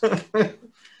merce.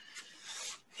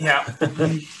 Yeah.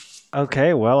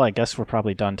 Okay, well, I guess we're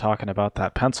probably done talking about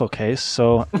that pencil case.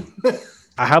 So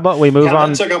how about we move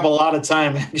on? That took up a lot of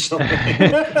time, actually.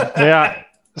 Yeah.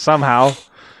 Somehow.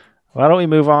 Why don't we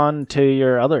move on to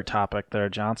your other topic there,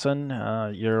 Johnson?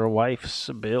 Your wife's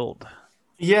build.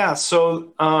 Yeah,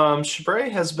 so Shabre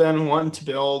has been wanting to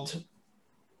build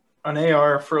an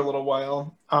AR for a little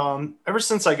while. Ever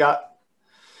since I got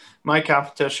my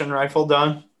competition rifle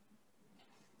done,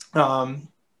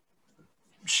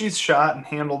 she's shot and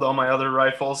handled all my other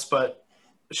rifles, but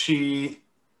she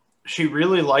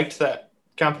really liked that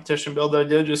competition build that I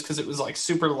did just because it was like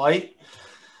super light.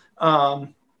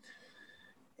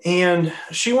 And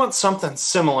she wants something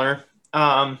similar.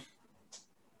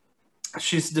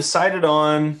 She's decided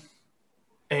on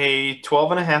a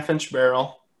 12.5-inch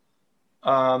barrel.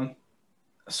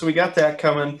 So we got that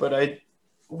coming, but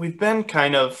we've been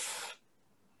kind of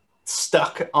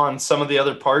stuck on some of the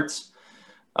other parts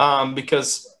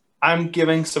because I'm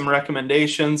giving some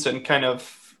recommendations and kind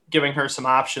of giving her some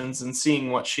options and seeing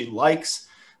what she likes,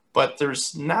 but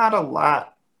there's not a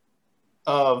lot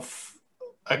of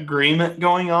agreement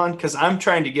going on because I'm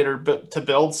trying to get her to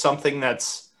build something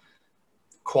that's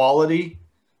quality,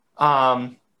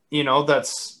 that's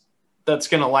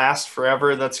going to last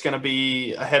forever. That's going to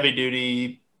be a heavy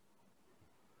duty,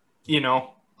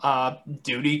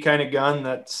 duty kind of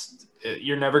gun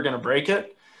you're never going to break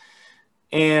it.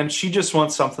 And she just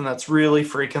wants something that's really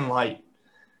freaking light.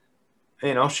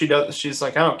 She's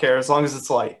like, I don't care as long as it's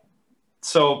light.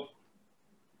 So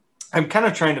I'm kind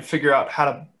of trying to figure out how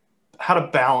to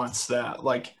balance that.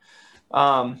 Like,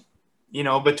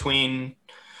 between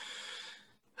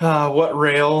what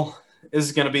rail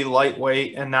is going to be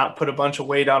lightweight and not put a bunch of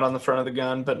weight out on the front of the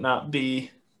gun, but not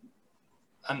be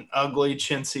an ugly,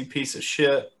 chintzy piece of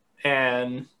shit.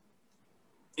 And,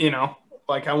 I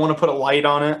want to put a light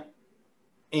on it.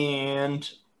 And,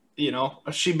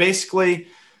 she basically,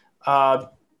 a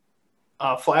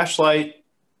flashlight,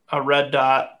 a red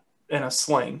dot, and a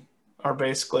sling are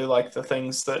basically like the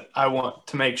things that I want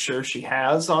to make sure she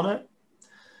has on it.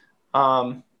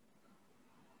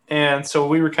 And so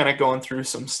we were kind of going through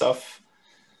some stuff,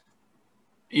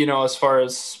 as far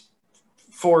as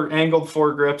angled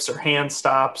foregrips or hand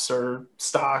stops or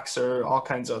stocks or all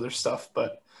kinds of other stuff.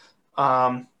 But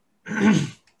I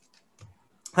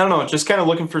don't know, just kind of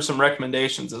looking for some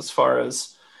recommendations as far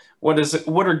as what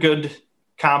are good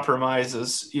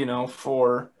compromises,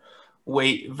 for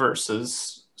weight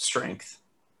versus strength.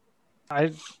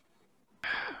 I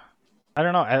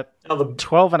don't know. At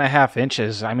 12.5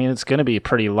 inches, I mean, it's going to be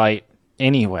pretty light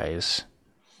anyways.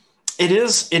 It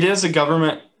is a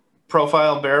government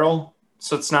profile barrel,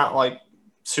 so it's not like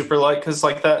super light because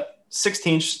like that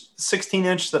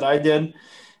 16-inch that I did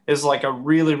is like a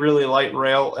really, really light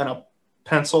rail and a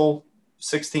pencil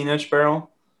 16-inch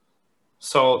barrel.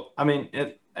 So, I mean,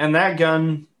 and that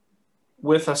gun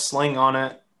with a sling on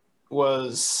it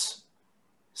was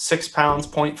 6 pounds,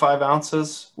 0.5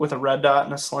 ounces with a red dot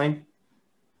and a sling.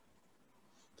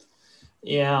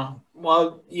 Yeah.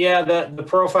 Well, yeah, the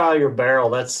profile of your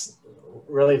barrel, that's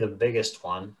really the biggest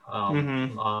one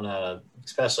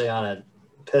especially on a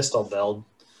pistol build.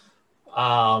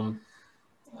 I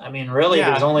mean, really,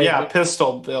 there's only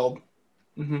pistol build.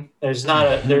 Mm-hmm. There's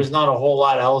not a whole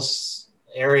lot else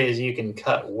areas you can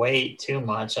cut weight too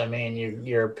much. I mean,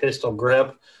 your pistol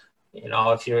grip,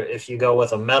 if you go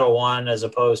with a metal one as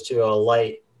opposed to a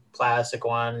light plastic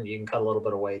one, you can cut a little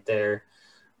bit of weight there.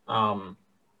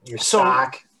 Your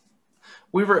stock.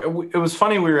 It was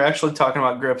funny. We were actually talking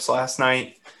about grips last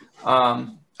night. I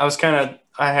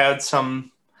had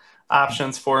some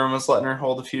options for him, was letting her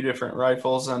hold a few different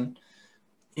rifles. And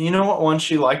you know what one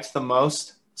she liked the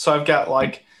most? So I've got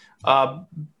like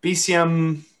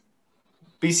BCM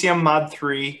Mod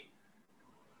 3,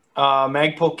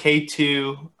 Magpul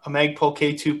K2, a Magpul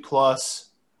K2 Plus,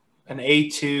 an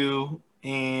A2,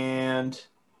 and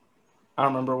I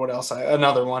don't remember what else.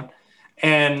 Another one.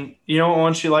 And you know what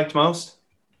one she liked most?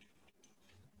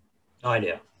 No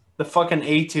idea. The fucking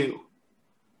A2.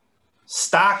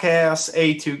 Stock ass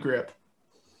A2 grip.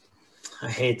 I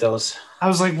hate those. I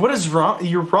was like, what is wrong?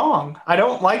 You're wrong. I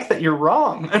don't like that you're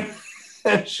wrong.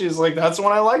 And she's like, that's the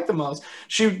one I like the most.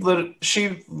 She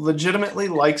legitimately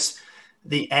likes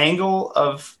the angle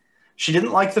of, she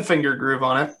didn't like the finger groove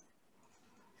on it,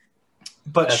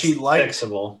 but that's she liked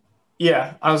fixable.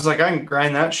 Yeah. I was like, I can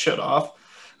grind that shit off.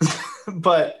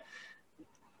 But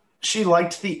she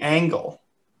liked the angle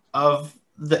of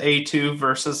the A2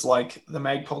 versus like the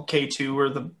Magpul K2 or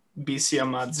the BCM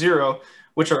Mod 0,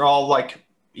 which are all like,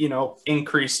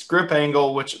 increased grip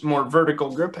angle, which more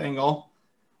vertical grip angle.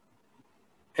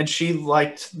 And she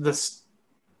liked this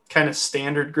kind of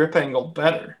standard grip angle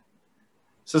better.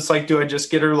 So it's like, do I just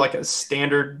get her like a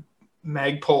standard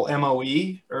Magpul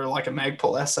MOE or like a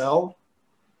Magpul SL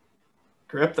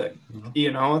grip that,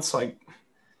 it's like,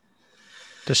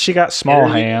 Does she got small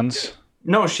hands?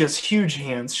 No, she has huge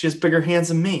hands. She has bigger hands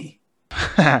than me.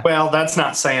 Well, that's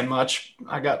not saying much.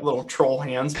 I got little troll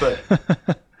hands, but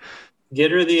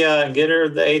Get her the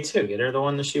A2. Get her the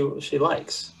one that she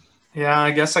likes. yeah,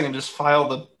 I guess I can just file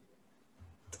the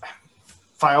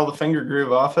finger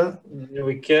groove off it.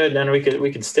 We could. Then we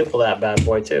could stipple that bad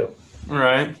boy too.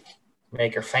 Right.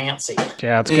 Make her fancy.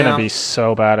 Yeah, it's gonna be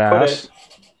so badass.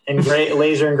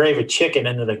 Laser engrave a chicken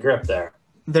into the grip there.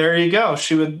 There you go.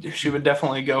 She would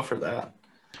definitely go for that.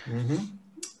 Mm-hmm.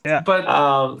 Yeah, but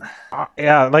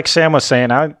yeah, like Sam was saying,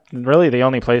 really the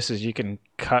only places you can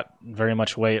cut very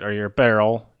much weight are your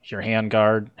barrel, your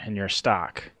handguard, and your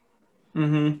stock.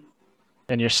 Mm-hmm.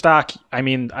 And your stock, I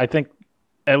mean, I think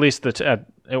at least it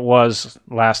was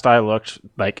last I looked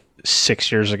like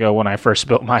 6 years ago when I first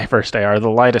built my first AR. The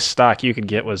lightest stock you could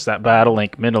get was that Battle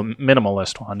Link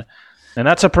minimalist one, and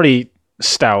that's a pretty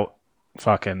stout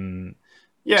fucking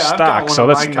stock. I've got one so of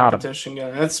that's my not competition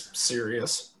gun. That's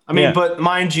serious. I mean, but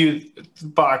mind you,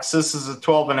 Box, this is a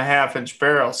 12.5-inch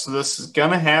barrel, so this is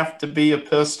gonna have to be a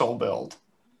pistol build.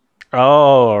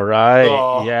 Oh, right.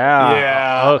 Oh,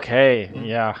 yeah. Okay.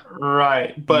 Yeah.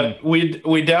 Right. But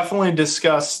we definitely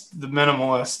discussed the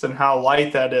minimalist and how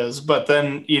light that is. But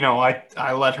then,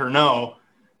 I let her know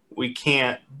we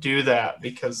can't do that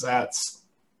because that's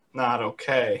not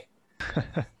okay.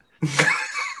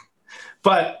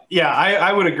 But yeah,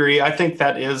 I would agree. I think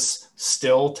that is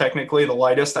still technically the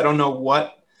lightest. I don't know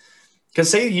what,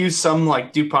 because they use some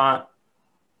like DuPont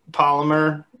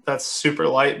polymer that's super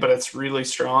light, but it's really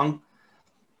strong.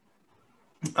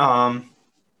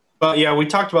 But yeah, we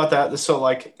talked about that. So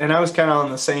and I was kind of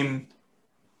on the same,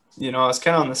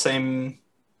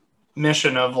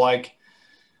 mission of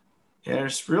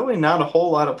there's really not a whole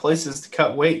lot of places to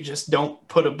cut weight. Just don't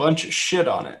put a bunch of shit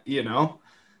on it, Yeah,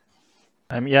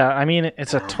 I mean,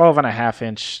 it's a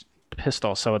 12.5-inch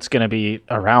pistol, so it's going to be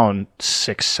around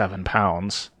 6-7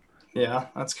 pounds. Yeah,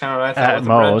 that's kind of what I thought at with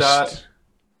most. The red dot.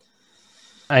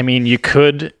 I mean, you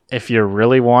could, if you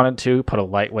really wanted to, put a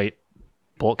lightweight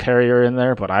bolt carrier in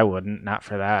there, but I wouldn't. Not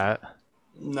for that.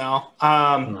 No.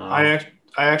 I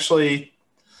actually,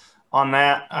 on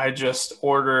that, I just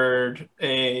ordered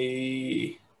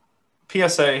a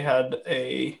PSA had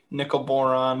a nickel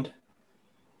boron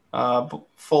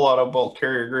full auto bolt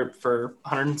carrier group for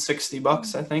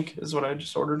 $160, I think, is what I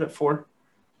just ordered it for.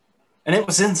 And it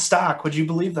was in stock. Would you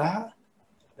believe that?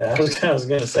 I was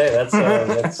going to say that's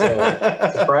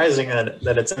surprising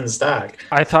that it's in stock.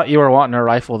 I thought you were wanting a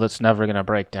rifle that's never going to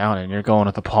break down, and you're going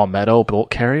with the Palmetto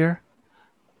bolt carrier.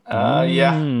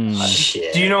 Yeah.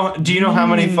 Shit. Do you know how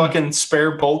many fucking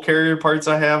spare bolt carrier parts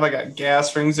I have? I got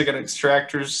gas rings, I got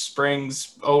extractors,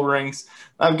 springs, O-rings.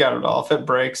 I've got it all. If it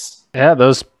breaks, yeah,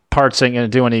 those parts ain't going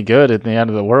to do any good at the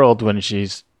end of the world when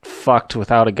she's fucked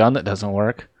without a gun that doesn't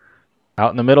work.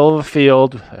 Out in the middle of a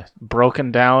field,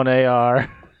 broken down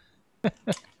AR.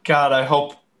 God, I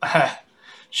hope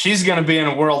she's going to be in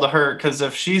a world of hurt, because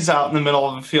if she's out in the middle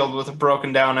of a field with a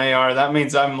broken down AR, that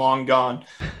means I'm long gone.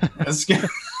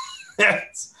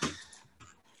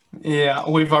 Yeah,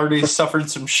 we've already suffered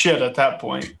some shit at that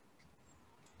point.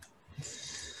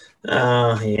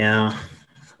 Yeah.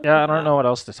 Yeah, I don't know what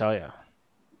else to tell you.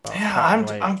 Yeah,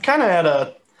 I'm kind of at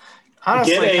a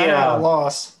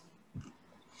loss.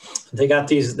 They got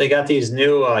these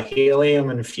new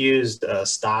helium infused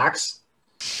stocks.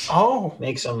 Oh,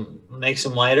 makes them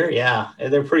lighter. Yeah,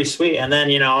 they're pretty sweet. And then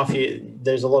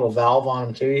there's a little valve on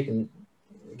them too. You can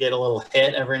get a little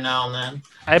hit every now and then.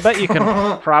 I bet you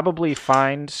can probably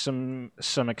find some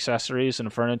accessories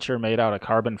and furniture made out of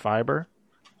carbon fiber.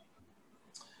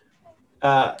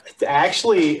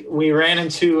 Actually, we ran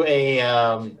into a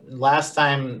last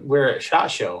time we were at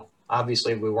SHOT Show.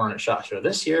 Obviously, we weren't at SHOT Show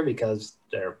this year because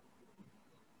they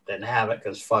didn't have it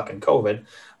because fucking COVID.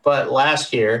 But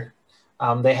last year,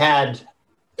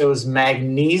 it was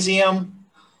magnesium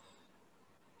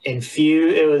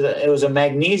infused. It was a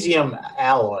magnesium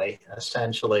alloy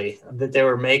essentially that they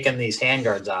were making these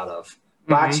handguards out of.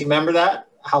 Box, you remember that?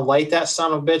 How light that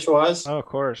son of a bitch was? Oh, of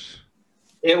course.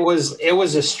 It was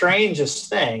the strangest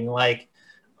thing.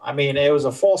 It was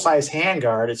a full size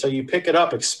handguard, and so you pick it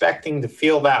up expecting to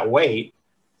feel that weight,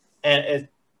 and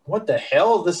what the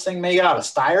hell? This thing made out of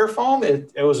styrofoam?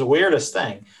 It was the weirdest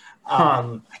thing.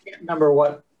 I can't remember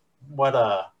what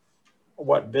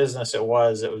business it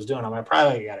was that was doing them. I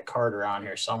probably got a card around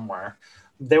here somewhere.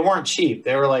 They weren't cheap.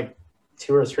 They were like $200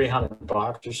 or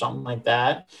 $300 or something like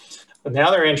that. But the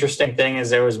other interesting thing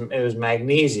is it was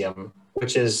magnesium,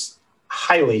 which is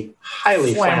highly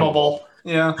flammable.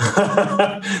 Yeah.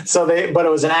 But it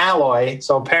was an alloy.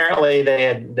 So apparently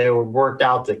they worked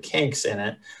out the kinks in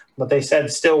it. But they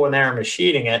said still when they're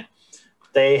machining it,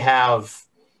 they have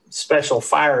special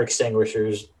fire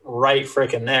extinguishers right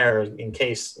freaking there in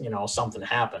case, something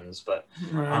happens. But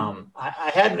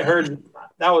I hadn't heard,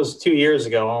 that was 2 years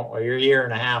ago or a year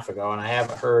and a half ago, and I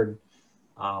haven't heard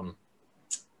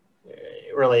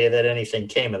really that anything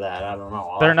came of that. I don't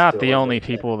know. They're not the only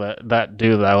people that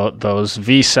do those.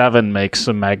 V7 makes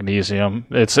some magnesium.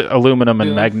 It's aluminum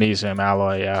and magnesium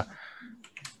alloy, yeah.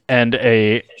 And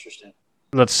Interesting.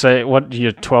 Let's say, what,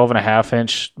 your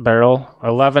 12.5-inch barrel?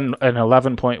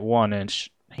 11.1 inch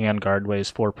handguard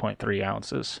weighs 4.3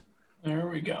 ounces. There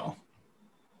we go.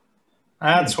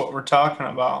 That's what we're talking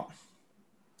about.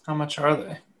 How much are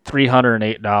they?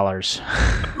 $308.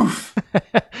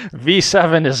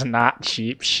 V7 is not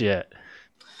cheap shit.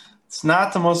 It's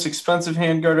not the most expensive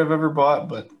handguard I've ever bought,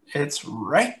 but it's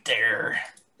right there.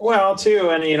 Well,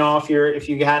 too, and if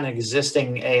you got an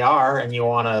existing AR and you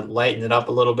want to lighten it up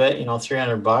a little bit,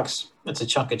 $300, it's a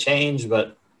chunk of change,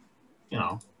 but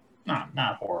not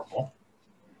horrible.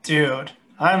 Dude,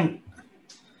 am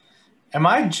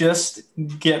I just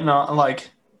getting on,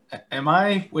 am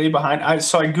I way behind?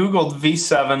 So I Googled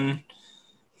V7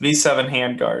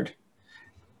 handguard.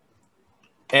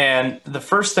 And the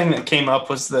first thing that came up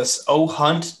was this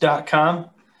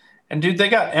ohunt.com. And dude, they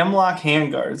got M-LOK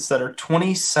handguards that are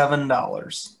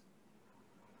 $27.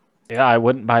 Yeah, I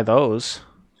wouldn't buy those.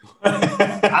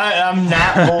 I'm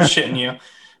not bullshitting you.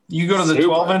 You go to the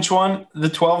 12-inch one. The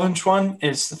 12-inch one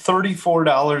is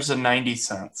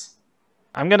 $34.90.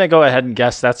 I'm gonna go ahead and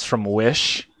guess that's from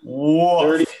Wish.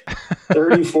 Whoa,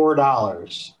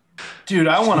 $34. Dude,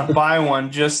 I want to buy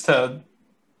one just to.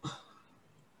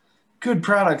 Good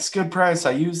products, good price.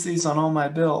 I use these on all my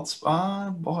builds.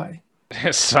 Oh boy.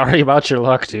 Sorry about your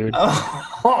luck, dude.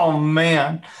 Oh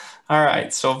man. All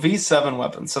right. So V7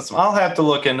 weapon system. I'll have to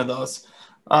look into those.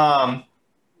 I've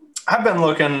been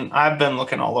looking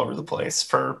all over the place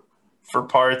for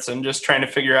parts and just trying to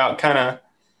figure out kind of.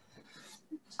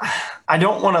 I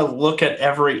don't want to look at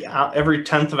every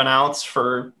tenth of an ounce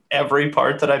for every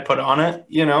part that I put on it,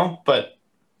 but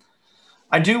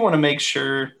I do want to make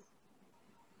sure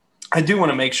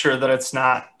that it's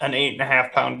not an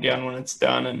 8.5-pound gun when it's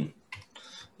done. And,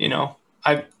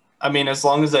 I mean, as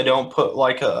long as I don't put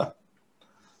like a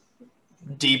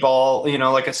D-ball,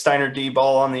 like a Steiner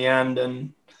D-ball on the end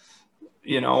and,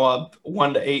 a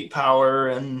 1 to 8 power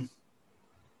and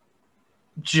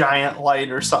giant light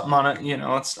or something on it,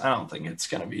 I don't think it's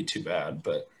going to be too bad,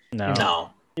 but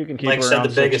no. You can keep like I said,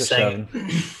 the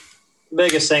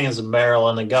biggest thing is a barrel,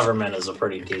 and the government is a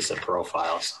pretty decent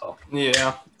profile. So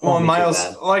yeah, well,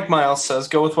 Miles says,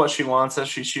 go with what she wants. As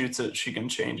she shoots it, she can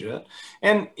change it.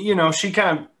 And she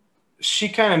kind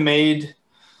of made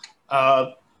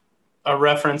a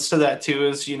reference to that too.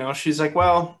 Is she's like,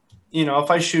 well,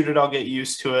 if I shoot it, I'll get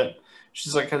used to it.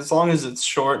 She's like, as long as it's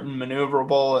short and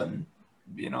maneuverable, and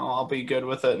I'll be good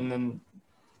with it. And then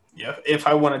if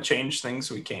I want to change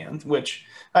things, we can, which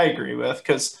I agree with,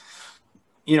 because.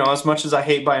 As much as I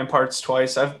hate buying parts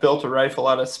twice, I've built a rifle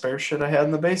out of spare shit I had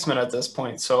in the basement at this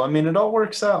point. So, I mean, it all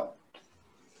works out.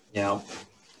 Yeah.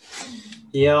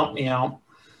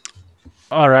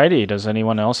 Alrighty. Does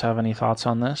anyone else have any thoughts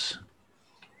on this?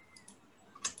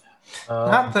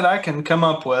 Not that I can come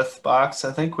up with, Box.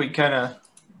 I think we covered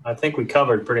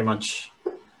pretty much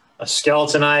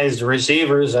skeletonized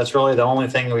receivers. That's really the only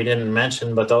thing we didn't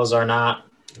mention, but those are not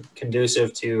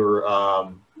conducive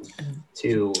to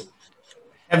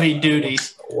heavy duty.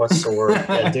 What's the word?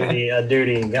 A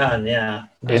duty gun, yeah.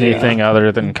 Anything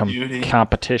other than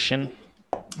competition.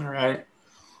 All right.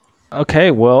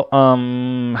 Okay, well,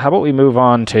 how about we move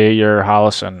on to your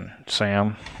Holosun,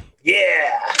 Sam?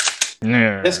 Yeah.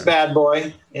 This bad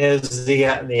boy is the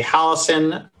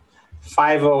Holosun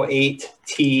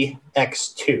 508T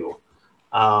X2.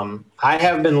 I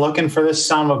have been looking for this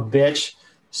son of a bitch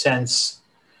since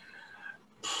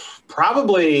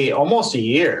probably almost a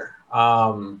year.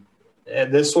 I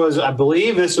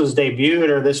believe this was debuted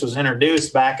or this was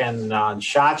introduced back on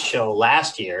SHOT Show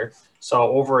last year, so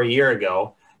over a year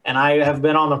ago. And I have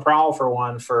been on the prowl for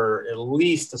one for at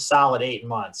least a solid 8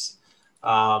 months.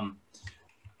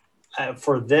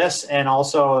 For this and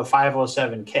also the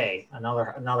 507K,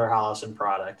 another Holosun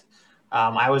product.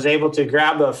 I was able to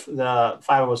grab the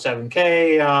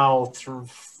 507K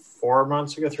 4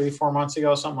 months ago, 3-4 months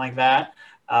ago, something like that.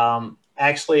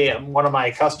 Actually, one of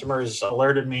my customers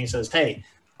alerted me and says, hey,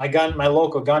 my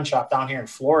local gun shop down here in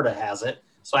Florida has it.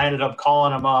 So I ended up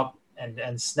calling them up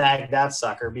and snagged that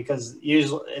sucker, because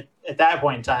usually at that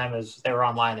point in time, as they were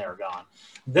online, they were gone.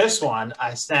 This one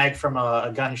I snagged from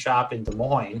a gun shop in Des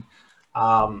Moines.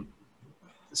 Some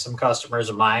customers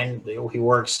of mine, he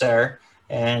works there,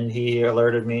 and he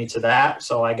alerted me to that.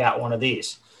 So I got one of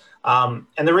these. And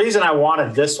the reason I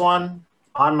wanted this one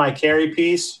on my carry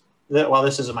piece,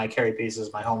 this isn't my carry piece, this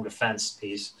is my home defense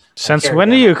piece. Since when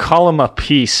do you call him a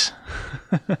piece?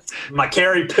 My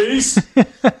carry piece?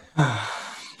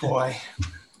 Boy.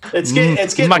 It's getting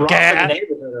rough in the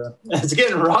neighborhood. It's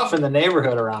getting rough in the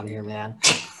neighborhood around here, man.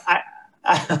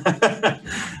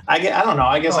 I don't know.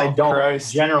 I guess I don't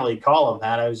generally call them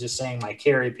that. I was just saying my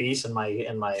carry piece and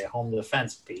my home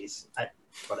defense piece.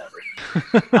 Whatever.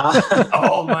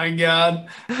 Oh my God!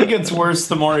 It gets worse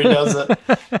the more he does it.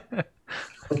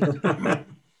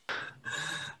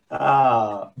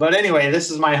 But anyway, this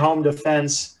is my home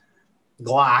defense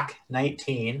Glock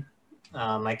 19.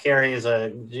 My carry is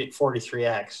a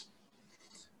 43X.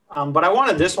 But I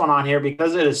wanted this one on here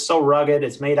because it is so rugged.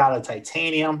 It's made out of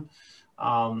titanium.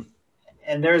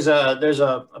 And there's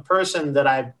a person that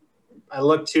I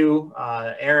look to,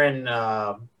 Aaron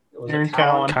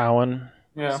Cowan.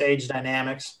 Yeah. Sage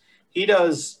Dynamics. He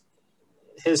does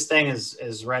his thing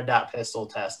is red dot pistol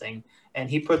testing, and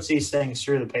he puts these things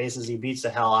through the paces. He beats the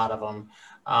hell out of them.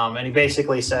 And he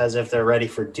basically says if they're ready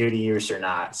for duty use or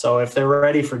not. So if they're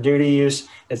ready for duty use,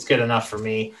 it's good enough for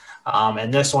me.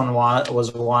 And this one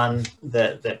was one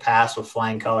that passed with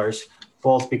flying colors,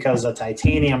 both because of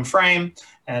titanium frame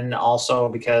and also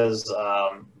because,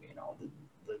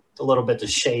 a little bit the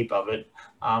shape of it.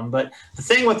 But the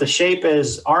thing with the shape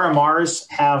is RMRs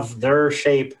have their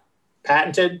shape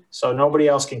patented, so nobody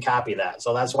else can copy that.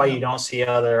 So that's why you don't see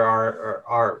other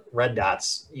our red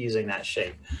dots using that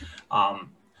shape.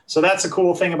 So that's the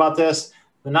cool thing about this.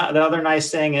 The other nice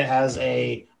thing, it has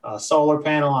a solar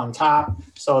panel on top.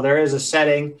 So there is a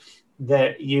setting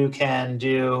that you can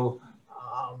do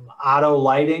auto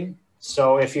lighting.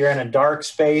 So if you're in a dark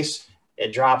space,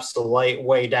 it drops the light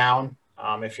way down.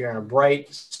 If you're in a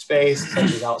bright space, such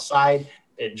as outside,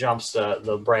 it jumps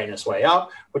the brightness way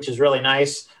up, which is really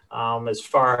nice. As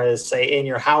far as, say, in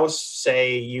your house,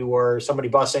 say somebody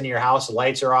busts into your house, the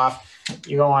lights are off,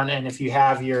 you go on, and if you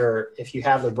have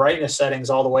the brightness settings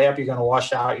all the way up, you're going to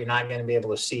wash out. You're not going to be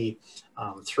able to see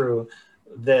through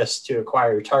this to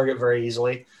acquire your target very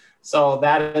easily. So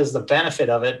that is the benefit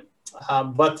of it.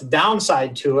 But the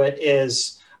downside to it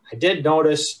is I did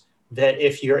notice that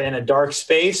if you're in a dark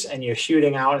space and you're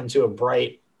shooting out into a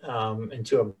bright,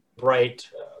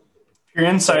 you're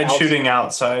inside shooting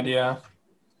outside, yeah.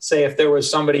 Say if there was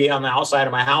somebody on the outside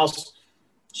of my house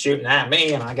shooting at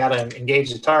me and I got to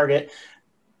engage the target,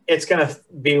 it's going to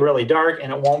be really dark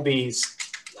and it won't be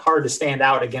hard to stand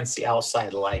out against the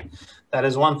outside light. That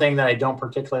is one thing that I don't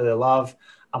particularly love.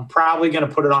 I'm probably going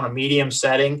to put it on a medium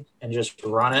setting and just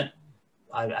run it.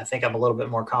 I think I'm a little bit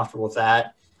more comfortable with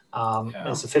that.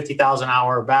 It's a 50,000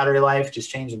 hour battery life. Just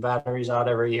change the batteries out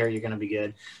every year. You're going to be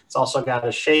good. It's also got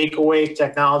a shake awake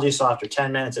technology. So after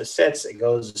 10 minutes, it sits, it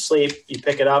goes to sleep. You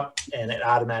pick it up and it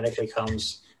automatically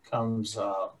comes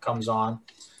on.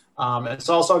 It's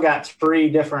also got 3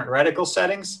 different reticle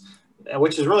settings,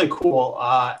 which is really cool.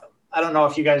 I don't know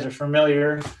if you guys are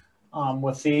familiar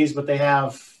with these, but they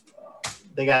got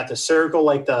the circle,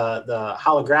 like the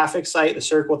holographic sight, the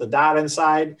circle with the dot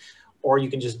inside, or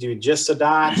you can just do just a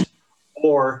dot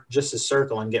or just a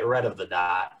circle and get rid of the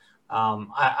dot.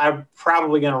 I'm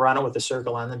probably going to run it with the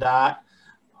circle and the dot.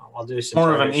 I'll do some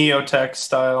more of an EOTech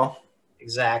style.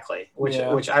 Exactly,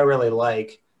 which I really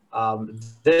like.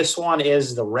 This one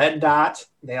is the red dot.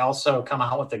 They also come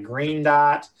out with the green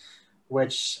dot,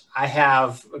 which I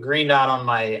have a green dot on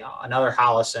another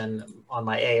Holosun on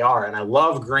my AR, and I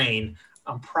love green.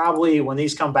 I'm probably, when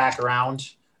these come back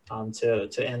around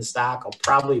to in stock, I'll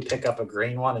probably pick up a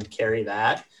green one and carry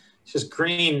that. It's just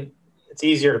green. It's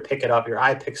easier to pick it up. Your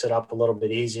eye picks it up a little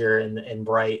bit easier in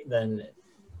bright than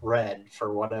red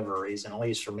for whatever reason. At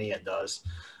least for me, it does.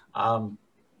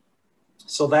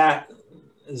 So that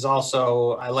is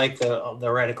also, I like the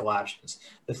reticle options.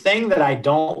 The thing that I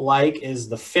don't like is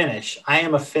the finish. I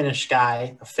am a finish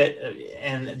guy,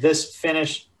 and this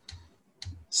finish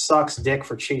sucks dick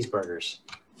for cheeseburgers.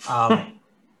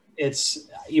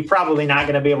 You're probably not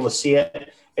going to be able to see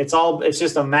it. It's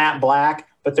just a matte black,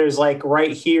 but there's like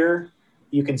right here,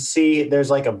 you can see there's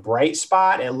like a bright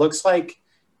spot. It looks like,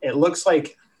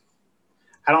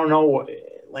 I don't know,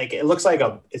 like it looks like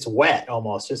it's wet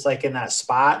almost, just like in that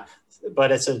spot,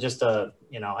 but it's and it's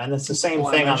the same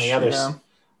thing on the other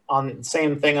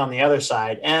same thing on the other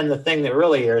side. And the thing that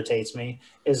really irritates me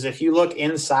is if you look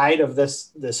inside of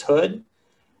this hood,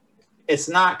 it's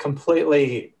not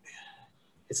completely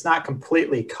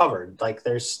covered. Like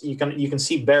you can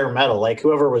see bare metal. Like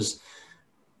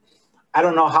I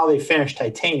don't know how they finished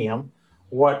titanium,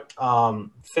 what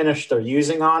finish they're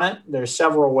using on it. There's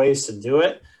several ways to do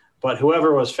it. but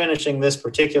whoever was finishing this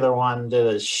particular one did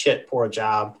a shit poor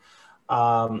job.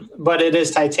 But it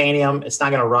is titanium. It's not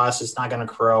going to rust. It's not going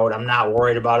to corrode. I'm not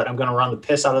worried about it. I'm going to run the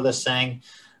piss out of this thing.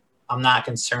 I'm not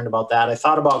concerned about that. I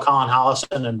thought about calling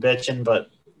Hollison and bitching, but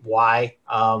why?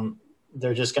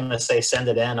 They're just going to say send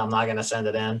it in. I'm not going to send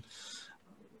it in.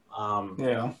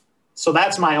 Yeah. So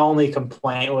that's my only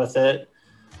complaint with it.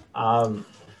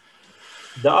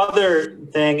 The other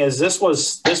thing is this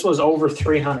was over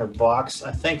 $300.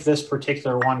 I think this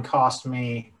particular one cost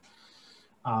me.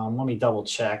 Let me double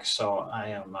check. So I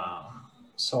am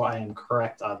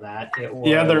correct on that. It was,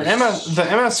 Yeah, the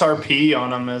MSRP on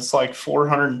them is like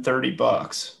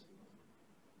 $430.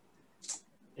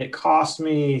 It cost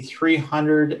me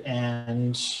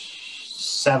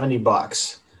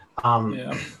 $370.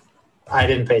 Yeah. I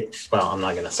didn't pay. Well, I'm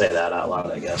not going to say that out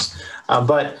loud, I guess.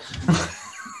 But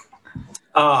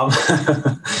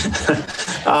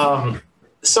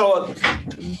so,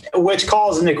 which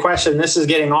calls into question, this is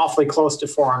getting awfully close to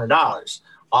 $400,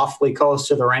 awfully close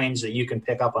to the range that you can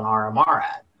pick up an RMR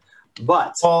at.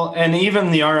 But well, and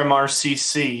even the RMR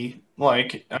CC,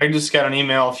 like I just got an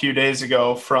email a few days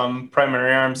ago from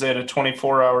Primary Arms. They had a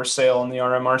 24-hour sale on the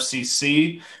RMR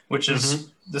CC, which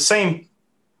is the same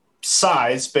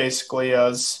size basically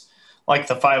as like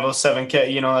the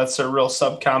 507K. You know, that's a real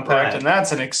subcompact, right. And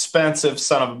that's an expensive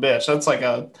son of a bitch. That's like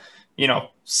a,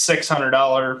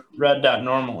 $600 red dot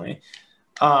normally.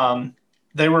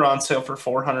 They were on sale for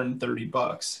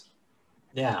 $430.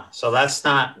 Yeah, so that's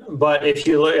not. But if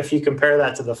you compare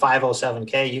that to the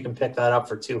 507K, you can pick that up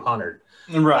for $200.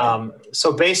 Right.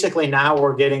 So basically, now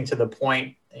we're getting to the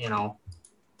point.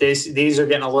 These are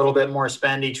getting a little bit more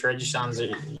spendy.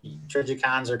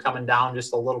 Trigicons are coming down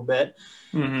just a little bit.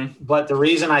 Mm-hmm. But the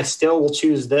reason I still will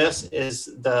choose this is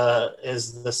the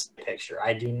picture.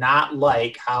 I do not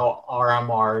like how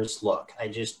RMRs look. I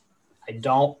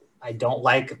don't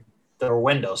like their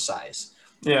window size.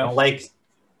 Yeah.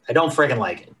 I don't freaking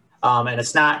like it. And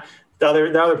it's not the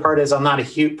other part is I'm not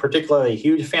particularly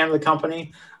huge fan of the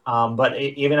company. But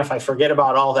even if I forget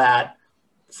about all that,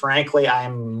 frankly,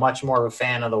 I'm much more of a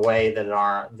fan of the way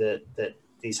that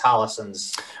these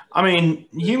Hollisons. I mean,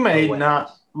 you may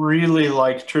not really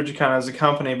like Trijicon as a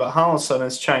company, but Hollison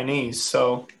is Chinese,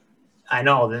 so I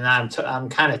know. Then I'm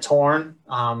kind of torn.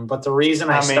 But the reason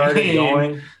I started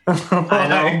going, I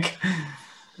know.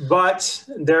 But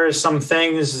there is some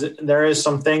things that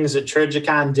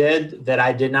Trijicon did that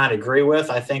I did not agree with.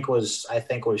 I think was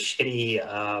shitty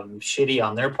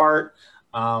on their part.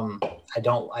 I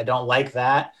don't like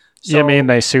that. So, you mean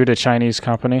they sued a Chinese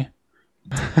company?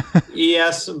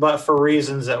 Yes, but for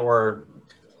reasons that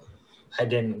I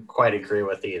didn't quite agree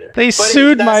with either. They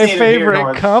sued my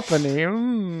favorite company.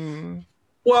 Mm.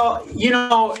 Well,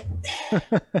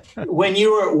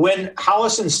 when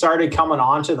Hollison started coming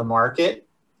onto the market,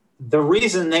 the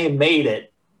reason they made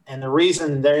it and the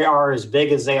reason they are as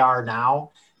big as they are now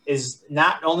is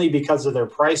not only because of their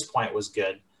price point was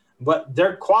good, but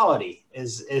their quality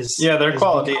is their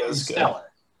quality is stellar. good.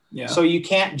 Yeah. So you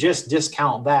can't just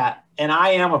discount that. And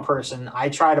I am a person, I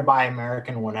try to buy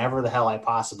American whenever the hell I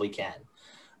possibly can.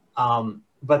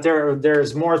 But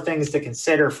there's more things to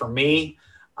consider for me,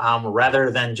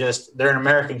 rather than just they're an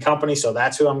American company, so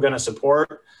that's who I'm going to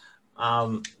support.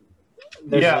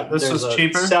 This is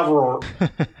cheaper.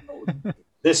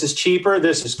 This is cheaper.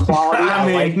 This is quality.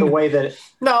 I like the way that.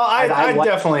 No, I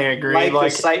definitely agree. Like the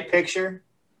site picture.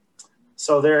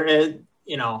 So there is,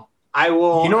 I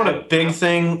will. You know what a big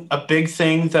thing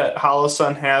that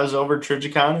Hollison has over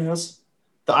Trijicon is?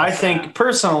 I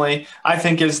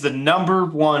think is the number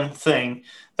one thing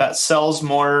that sells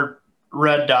more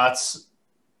red dots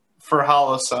for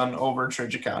Hollison over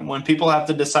Trijicon. When people have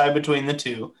to decide between the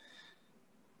two,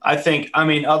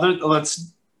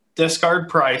 let's discard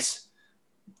price.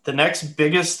 The next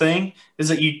biggest thing is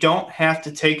that you don't have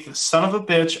to take the son of a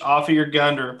bitch off of your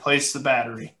gun to replace the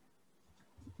battery.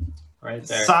 Right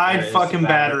there. Side fucking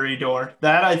battery door.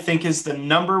 That I think is the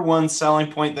number one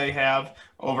selling point they have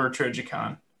over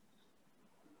Trijicon.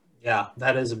 Yeah,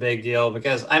 that is a big deal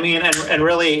because and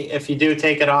really, if you do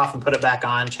take it off and put it back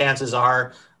on, chances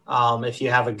are, if you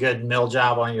have a good mill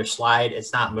job on your slide,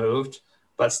 it's not moved.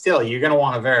 But still, you're going to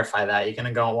want to verify that. You're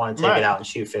going to want to take it out and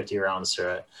shoot 50 rounds through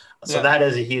it. So that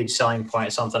is a huge selling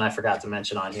point, something I forgot to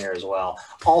mention on here as well.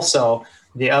 Also,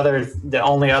 the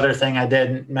only other thing I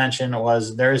didn't mention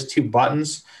was there's two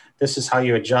buttons. This is how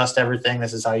you adjust everything.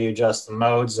 This is how you adjust the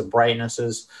modes, the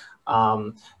brightnesses.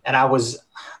 And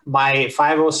my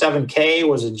 507K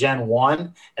was a Gen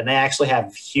 1, and they actually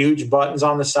have huge buttons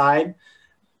on the side.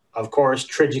 Of course,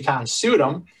 Trijicon sued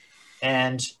them,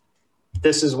 and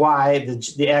this is why the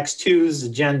X2s, the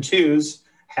Gen 2s,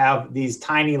 have these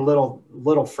tiny little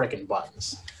freaking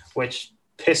buttons, which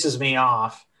pisses me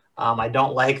off. I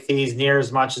don't like these near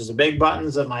as much as the big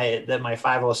buttons that my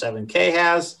 507K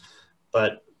has,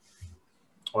 but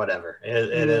whatever.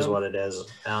 It is what it is.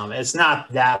 It's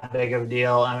not that big of a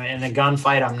deal. I mean, in a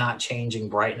gunfight, I'm not changing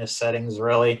brightness settings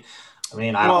really. I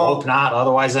mean, I hope not.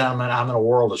 Otherwise, I'm in a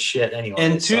world of shit anyway.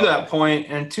 And to that point,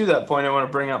 I want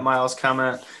to bring up Miles'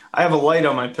 comment. I have a light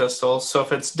on my pistol, so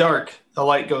if it's dark, the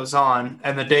light goes on,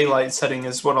 and the daylight setting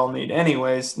is what I'll need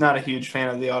anyways. Not a huge fan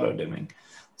of the auto dimming.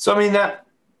 So I mean that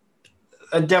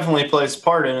definitely plays a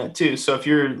part in it too. So if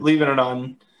you're leaving it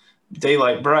on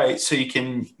daylight bright so you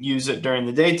can use it during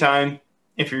the daytime,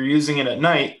 if you're using it at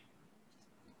night,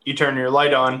 you turn your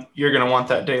light on, you're going to want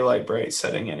that daylight bright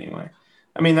setting anyway.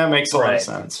 I mean, that makes a lot of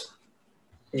sense.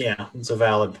 Yeah, it's a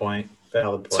valid point.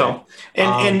 So,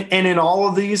 and in all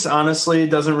of these, honestly, it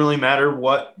doesn't really matter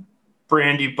what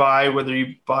brand you buy, whether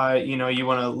you buy, you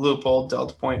want a Leupold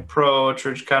Delta Point Pro, a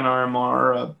Trijicon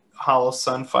RMR, a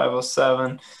Holosun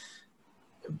 507.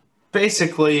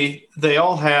 Basically, they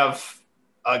all have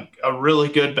a really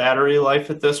good battery life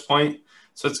at this point.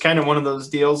 So it's kind of one of those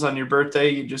deals on your birthday.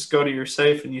 You just go to your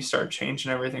safe and you start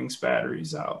changing everything's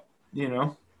batteries out,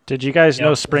 Did you guys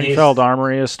know Springfield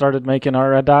Armory has started making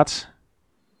our red dots?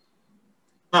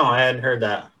 No, I hadn't heard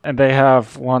that. And they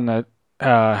have one that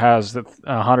has the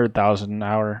 100,000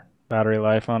 hour battery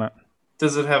life on it.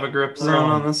 Does it have a grip zone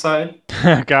on the side?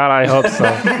 God, I hope so.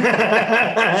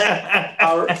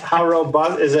 How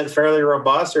robust is it? Fairly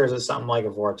robust, or is it something like a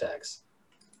Vortex?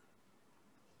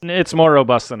 It's more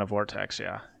robust than a Vortex,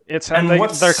 yeah.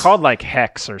 They're called like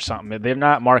Hex or something. They're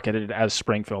not marketed as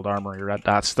Springfield Armory red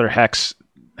dots. They're Hex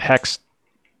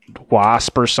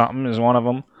Wasp or something is one of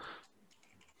them.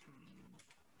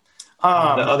 The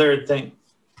other thing,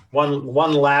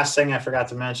 one last thing I forgot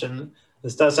to mention.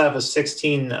 This does have a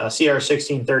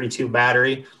CR1632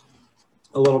 battery,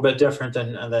 a little bit different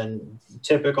than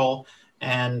typical.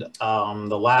 And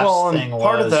the last thing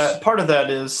was part of that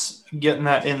is getting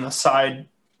that in the side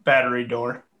battery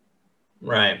door.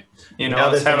 Right. The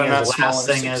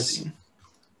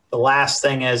last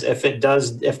thing is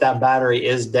if that battery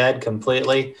is dead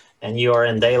completely and you are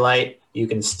in daylight, you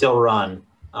can still run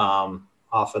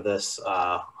off of this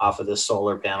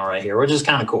solar panel right here, which is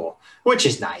kind of cool, which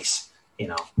is nice.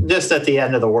 Just at the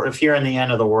end of the world, if you're in the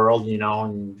end of the world,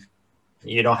 and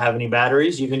you don't have any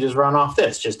batteries, you can just run off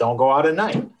this. Just don't go out at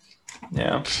night.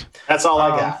 Yeah. That's all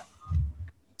I got.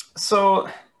 So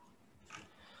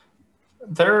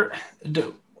do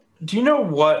you know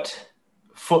what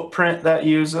footprint that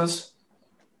uses?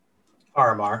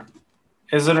 RMR.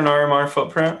 Is it an RMR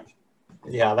footprint?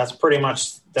 Yeah, that's pretty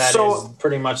much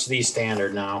the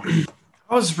standard now.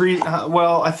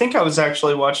 I think I was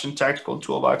actually watching Tactical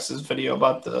Toolbox's video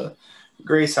about the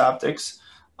Grace optics.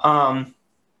 But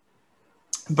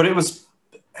it was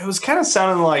kind of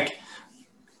sounding like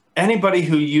anybody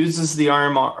who uses the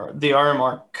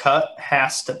RMR cut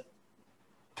has to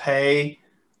pay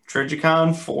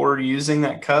Trijicon for using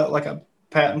that cut, like a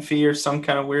patent fee or some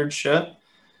kind of weird shit.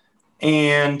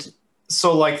 And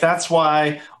so that's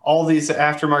why all these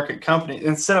aftermarket companies,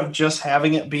 instead of just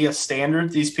having it be a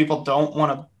standard, these people don't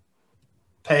want to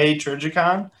pay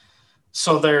Trijicon.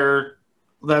 So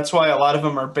that's why a lot of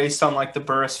them are based on the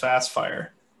Burris Fastfire.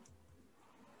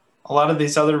 A lot of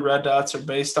these other red dots are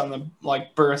based on the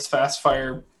Burris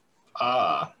Fastfire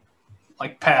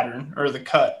pattern, or the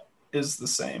cut is the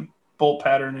same. Bolt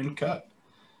pattern and cut.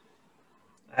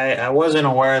 I wasn't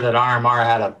aware that RMR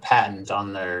had a patent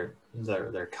on their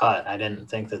cut. I didn't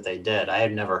think that they did. I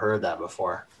had never heard that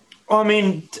before. Well, I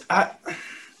mean, I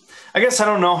guess I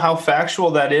don't know how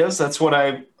factual that is. That's what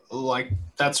I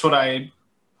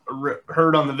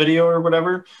heard on the video or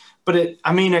whatever. But it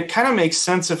kind of makes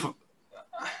sense.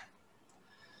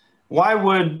 Why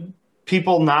would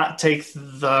people not take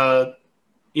the,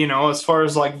 as far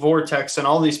as Vortex and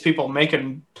all these people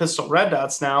making pistol red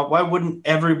dots now, why wouldn't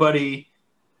everybody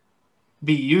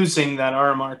be using that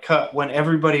RMR cut when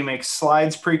everybody makes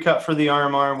slides pre-cut for the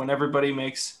RMR, when everybody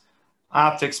makes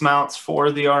optics mounts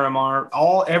for the RMR?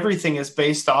 Everything is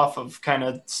based off of kind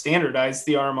of standardized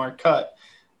the RMR cut.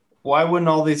 Why wouldn't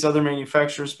all these other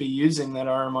manufacturers be using that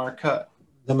RMR cut?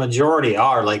 The majority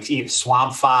are,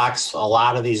 Swamp Fox. A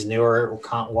lot of these newer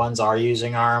ones are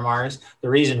using RMRs. The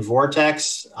reason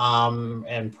Vortex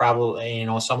and probably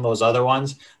some of those other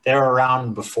ones, they were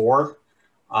around before.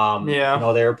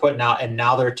 They were putting out, and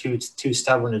now they're too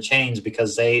stubborn to change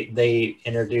because they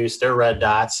introduced their red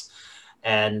dots,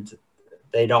 and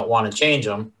they don't want to change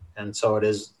them. And so it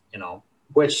is,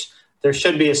 which there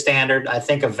should be a standard. I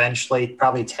think eventually,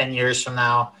 probably 10 years from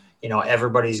now,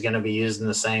 everybody's going to be using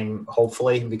the same,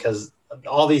 hopefully, because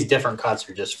all these different cuts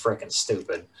are just freaking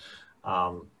stupid.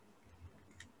 But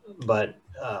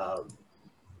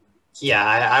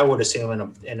I would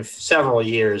assume in several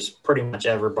years, pretty much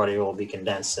everybody will be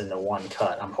condensed into one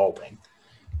cut. I'm hoping,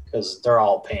 because they're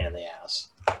all a pain in the ass.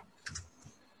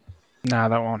 Nah,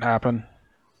 that won't happen.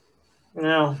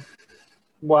 No.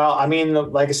 Well, I mean,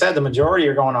 like I said, the majority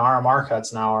are going to RMR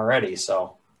cuts now already.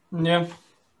 So. Yeah.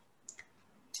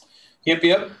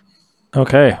 Yep.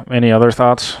 Okay. Any other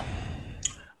thoughts?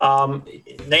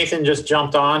 Nathan just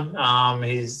jumped on.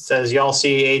 He says, y'all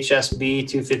see HSB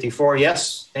 254.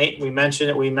 Yes, Nate, we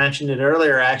mentioned it. We mentioned it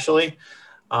earlier, actually.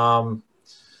 That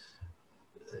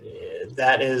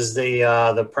is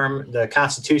the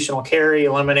constitutional carry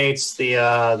eliminates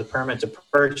the permit to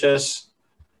purchase.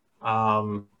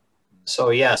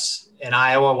 So yes, in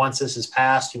Iowa, once this is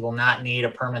passed, you will not need a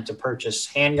permit to purchase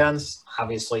handguns.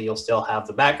 Obviously, you'll still have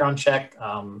the background check,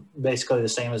 basically the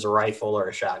same as a rifle or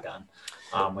a shotgun.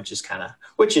 Which is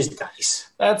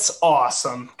nice. That's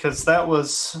awesome, because that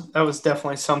was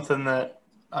definitely something that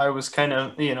I was kind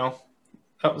of,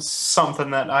 that was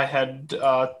something that I had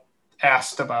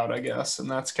asked about, I guess, and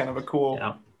that's kind of a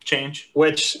cool change.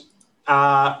 Which,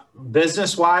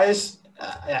 business-wise,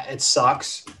 it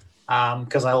sucks,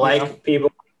 because I like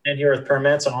people in here with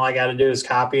permits, and all I got to do is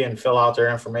copy and fill out their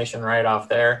information right off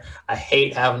there. I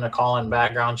hate having to call in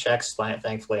background checks.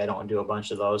 Thankfully, I don't do a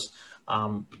bunch of those.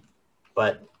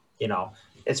 But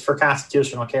it's for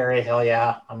constitutional carry. Hell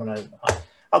yeah,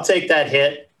 I'll take that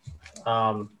hit.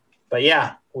 But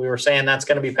yeah, we were saying that's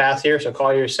going to be passed here. So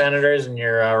call your senators and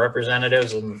your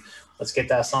representatives, and let's get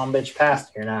that son of a bitch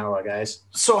passed here now, guys.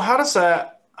 So how does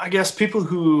that? I guess people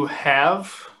who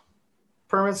have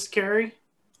permits to carry,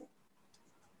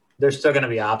 they're still going to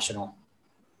be optional,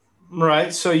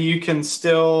 right? So you can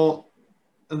still.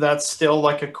 That's still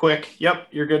like a quick. Yep,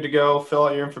 you're good to go. Fill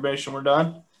out your information. We're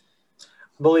done.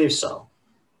 Believe so.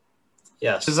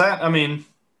 Yes. Is that? I mean,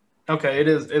 okay, it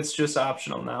is. It's just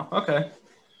optional now. Okay.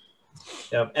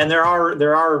 Yep. And there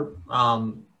are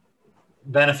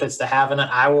benefits to having it.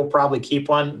 I will probably keep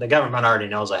one. The government already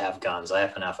knows I have guns. I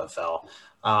have an FFL.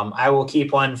 I will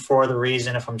keep one for the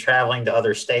reason if I'm traveling to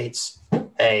other states.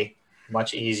 Hey,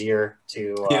 much easier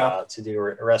to do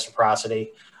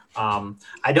reciprocity.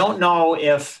 I don't know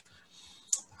if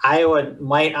Iowa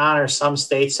might honor some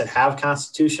states that have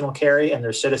constitutional carry and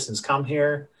their citizens come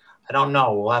here. I don't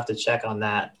know. We'll have to check on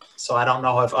that. So I don't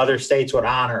know if other states would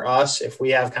honor us if we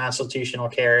have constitutional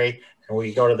carry and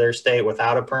we go to their state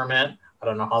without a permit. I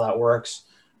don't know how that works.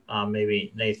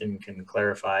 Maybe Nathan can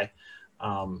clarify.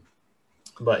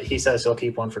 But he says he'll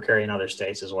keep one for carry in other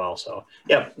states as well. So,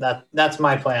 yep, that's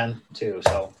my plan too.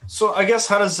 So I guess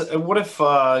what if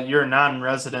you're a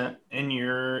non-resident and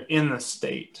you're in the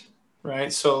state?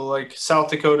 Right, so like South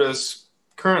Dakota is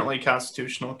currently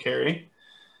constitutional carry.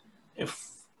 If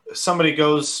somebody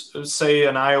goes, say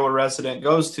an Iowa resident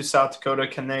goes to South Dakota,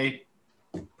 can they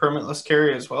permitless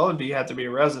carry as well, or do you have to be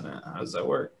a resident? How does that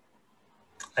work?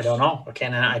 I don't know.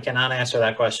 I cannot answer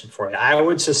that question for you. I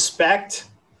would suspect.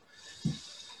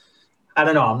 I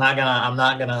don't know. I'm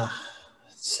not gonna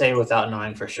say without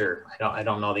knowing for sure. I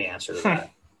don't know the answer to that.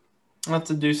 I'll have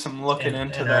to do some looking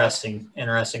into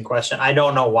Interesting question. I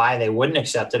don't know why they wouldn't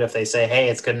accept it if they say, hey,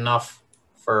 it's good enough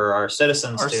for our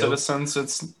citizens. Citizens,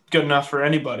 it's good enough for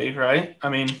anybody, right? I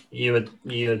mean, you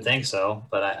would think so,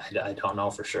 but I don't know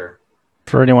for sure.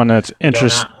 For anyone that's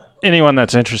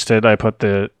interested, I put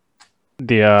the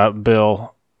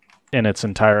bill in its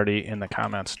entirety in the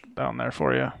comments down there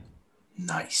for you.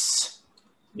 Nice.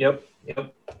 Yep.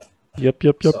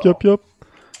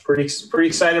 Pretty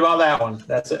excited about that one.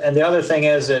 And the other thing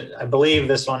is that I believe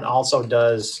this one also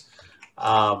does.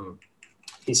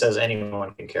 He says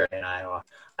anyone can carry in Iowa.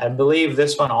 I believe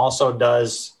this one also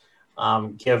does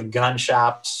give gun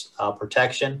shops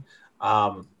protection.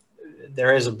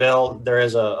 There is a bill. There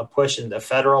is a push in the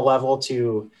federal level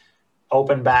to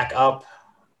open back up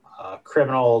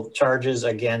criminal charges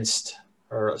against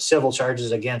or civil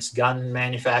charges against gun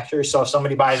manufacturers. So if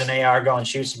somebody buys an AR, go and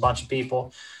shoots a bunch of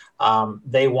people.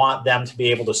 They want them to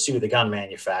be able to sue the gun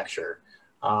manufacturer.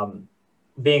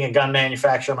 Being a gun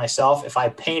manufacturer myself, if I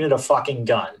painted a fucking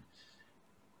gun,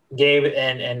 gave it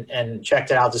and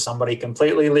checked it out to somebody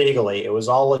completely legally, it was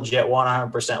all legit,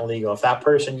 100% legal. If that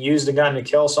person used a gun to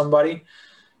kill somebody,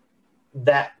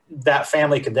 that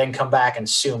family could then come back and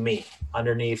sue me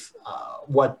underneath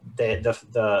what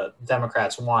the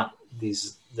Democrats want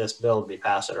this bill to be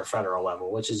passed at a federal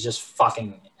level, which is just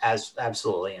fucking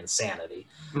absolutely insanity.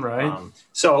 Right.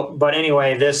 But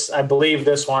anyway, I believe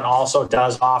this one also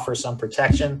does offer some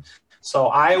protection. So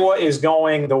Iowa is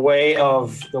going the way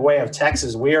of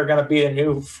Texas. We are going to be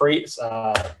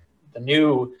the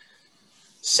new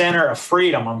center of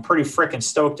freedom. I'm pretty freaking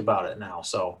stoked about it now.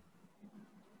 So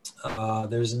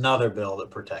there's another bill that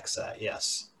protects that.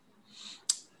 Yes.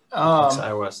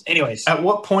 Iowa. Anyways, at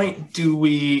what point do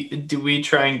we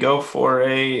try and go for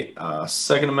a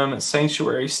Second Amendment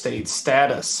sanctuary state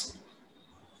status?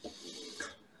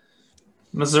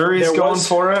 Missouri's going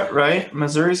for it, right?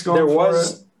 Missouri's going for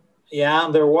it. Yeah,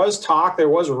 there was talk. There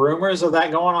was rumors of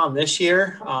that going on this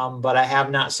year, but I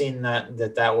have not seen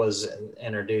that was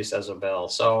introduced as a bill.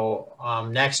 So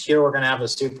next year we're going to have a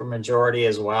supermajority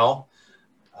as well.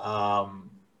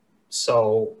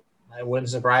 So it wouldn't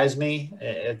surprise me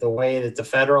the way that the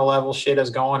federal level shit is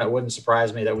going. It wouldn't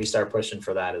surprise me that we start pushing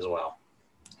for that as well.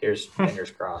 Here's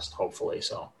fingers crossed. Hopefully,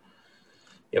 so.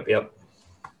 Yep.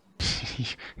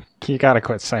 You gotta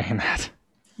quit saying that.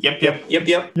 Yep.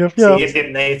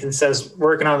 See, Nathan says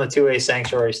working on the 2A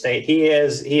sanctuary state. He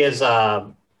is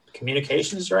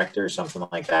communications director or something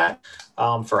like that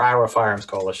for Iowa Firearms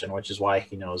Coalition, which is why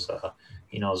he knows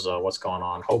what's going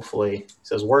on. Hopefully, he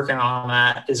says working on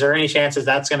that. Is there any chances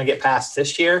that's going to get passed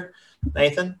this year,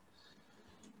 Nathan?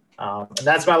 And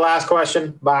that's my last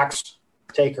question. Box,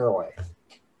 take her away.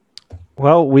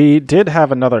 Well, we did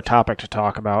have another topic to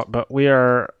talk about, but we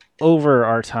are over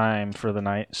our time for the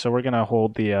night, so we're going to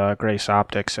hold the Grace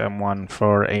Optics M1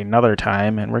 for another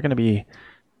time, and we're going to be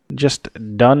just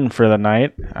done for the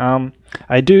night.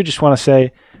 I do just want to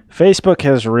say Facebook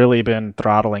has really been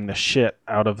throttling the shit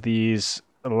out of these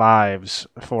lives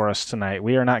for us tonight.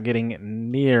 We are not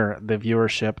getting near the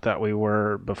viewership that we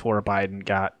were before Biden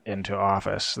got into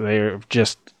office. They're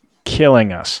just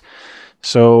killing us.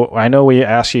 So I know we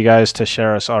asked you guys to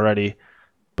share us already,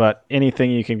 but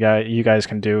anything you guys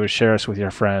can do is share us with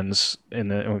your friends,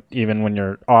 even when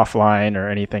you're offline or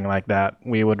anything like that.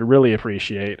 We would really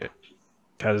appreciate it,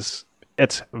 because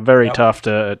it's very tough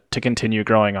to continue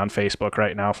growing on Facebook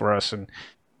right now for us, and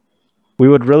we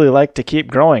would really like to keep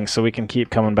growing so we can keep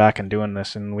coming back and doing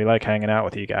this, and we like hanging out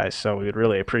with you guys, so we would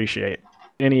really appreciate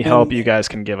any help you guys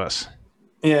can give us.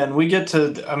 Yeah, and we get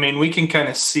to, we can kind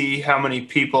of see how many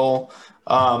people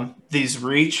these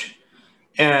reach,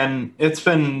 and it's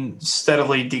been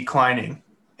steadily declining.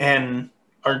 And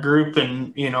our group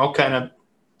and, kind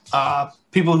of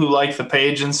people who like the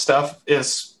page and stuff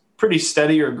is pretty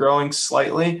steady or growing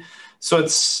slightly. So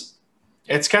it's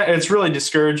really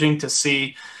discouraging to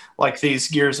see like these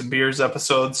Gears and Beers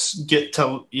episodes get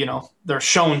to, they're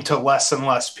shown to less and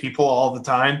less people all the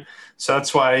time. So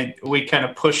that's why we kind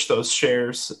of push those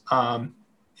shares,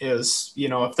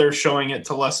 if they're showing it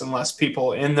to less and less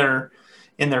people in their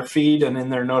feed and in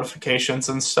their notifications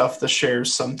and stuff, the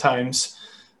shares sometimes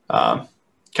kind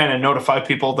of notify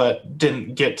people that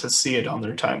didn't get to see it on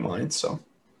their timeline. So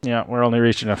yeah, we're only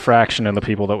reaching a fraction of the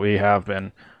people that we have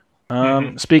been.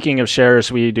 Speaking of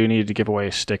shares, we do need to give away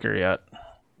a sticker yet.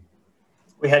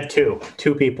 We had two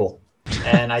people.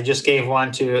 And I just gave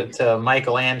one to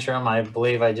Michael Antrim. I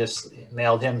believe I just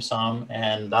mailed him some,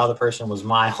 and the other person was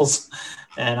Miles,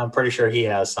 and I'm pretty sure he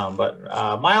has some. But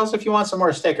Miles, if you want some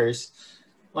more stickers,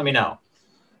 let me know.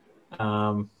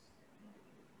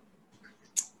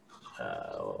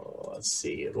 Let's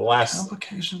see. The last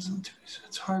applications and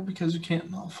it's hard because we can't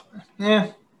nullify.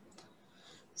 Yeah.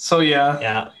 So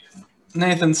yeah.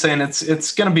 Nathan's saying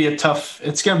it's gonna be a tough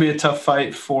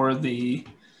fight for the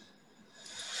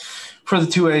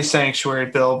 2A sanctuary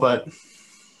bill, but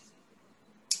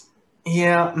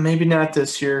yeah, maybe not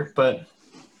this year, but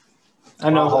I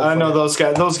know those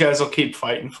guys will keep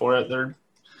fighting for it. They're a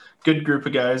good group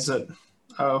of guys at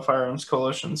Firearms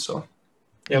Coalition. So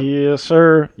yep. Yes,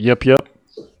 sir. Yep.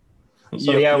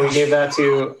 So yeah, we gave that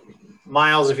to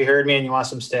Miles. If you heard me and you want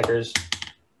some stickers,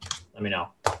 let me know.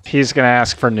 He's gonna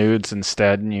ask for nudes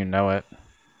instead, and you know it.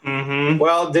 Mm-hmm.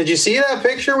 Well, did you see that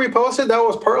picture we posted? That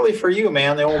was partly for you,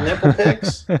 man. The old nipple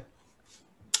pics.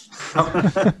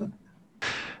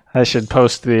 I should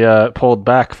post the pulled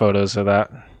back photos of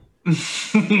that.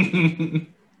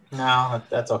 No,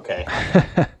 that's okay.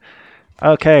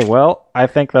 Okay, well, I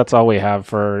think that's all we have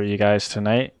for you guys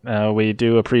tonight. We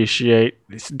do appreciate...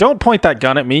 Don't point that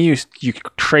gun at me, you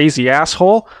crazy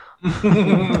asshole.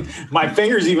 My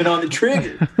finger's even on the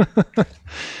trigger.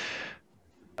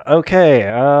 Okay,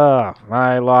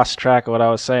 I lost track of what I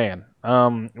was saying.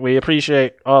 We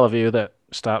appreciate all of you that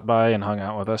stopped by and hung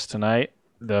out with us tonight.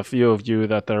 The few of you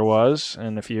that there was,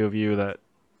 and the few of you that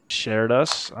shared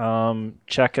us.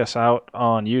 Check us out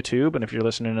on YouTube, and if you're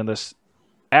listening to this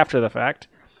after the fact,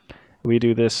 we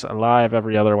do this live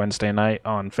every other Wednesday night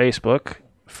on Facebook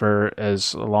for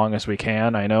as long as we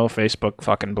can. I know Facebook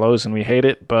fucking blows and we hate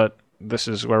it, but this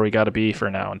is where we got to be for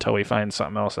now until we find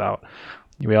something else out.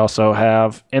 We also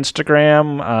have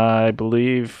Instagram, I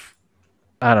believe.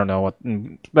 I don't know what.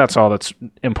 That's all that's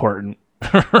important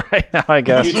right now, I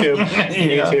guess.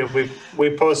 YouTube.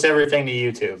 We post everything to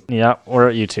YouTube. Yeah, we're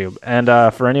at YouTube. And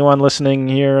for anyone listening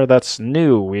here that's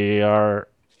new, you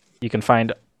can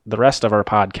find the rest of our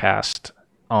podcast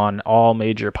on all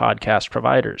major podcast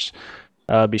providers.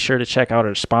 Be sure to check out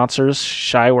our sponsors,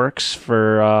 Shyworks,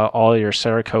 for all your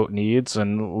Cerakote needs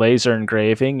and laser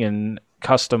engraving and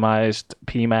customized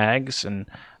PMags and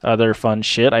other fun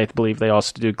shit. I believe they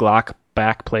also do Glock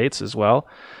back plates as well.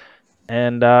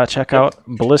 And check out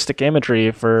Ballistic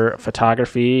Imagery for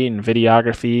photography and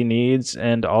videography needs,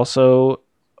 and also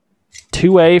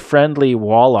 2A friendly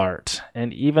wall art,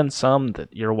 and even some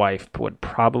that your wife would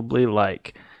probably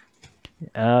like.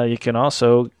 You can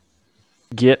also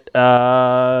get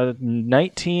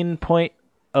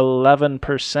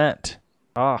 19.11%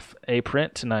 off a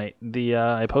print tonight.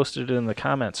 I posted it in the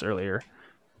comments earlier.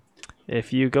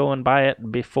 If you go and buy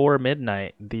it before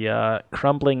midnight, the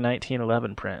Crumbling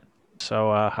 1911 print.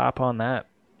 So hop on that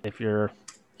if you're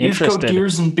interested. Use code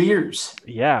Gears and Beers.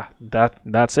 Yeah,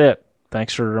 that's it.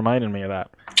 Thanks for reminding me of that.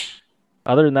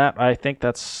 Other than that, I think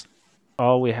that's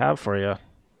all we have for you.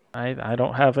 I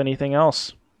don't have anything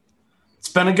else. It's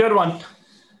been a good one.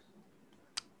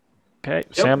 Okay,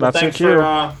 Sam, that's your cue.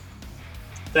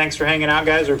 Thanks for hanging out,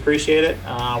 guys. We appreciate it.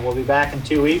 We'll be back in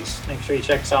 2 weeks. Make sure you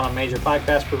check us out on major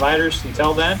podcast providers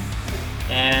until then.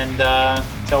 And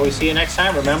until we see you next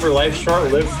time, remember, life's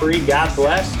short, live free, God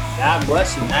bless. God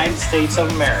bless the United States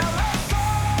of America.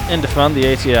 And defund the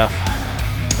ATF.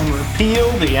 And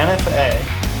repeal the NFA.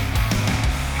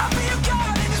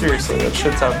 Seriously, that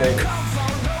shit's outdated.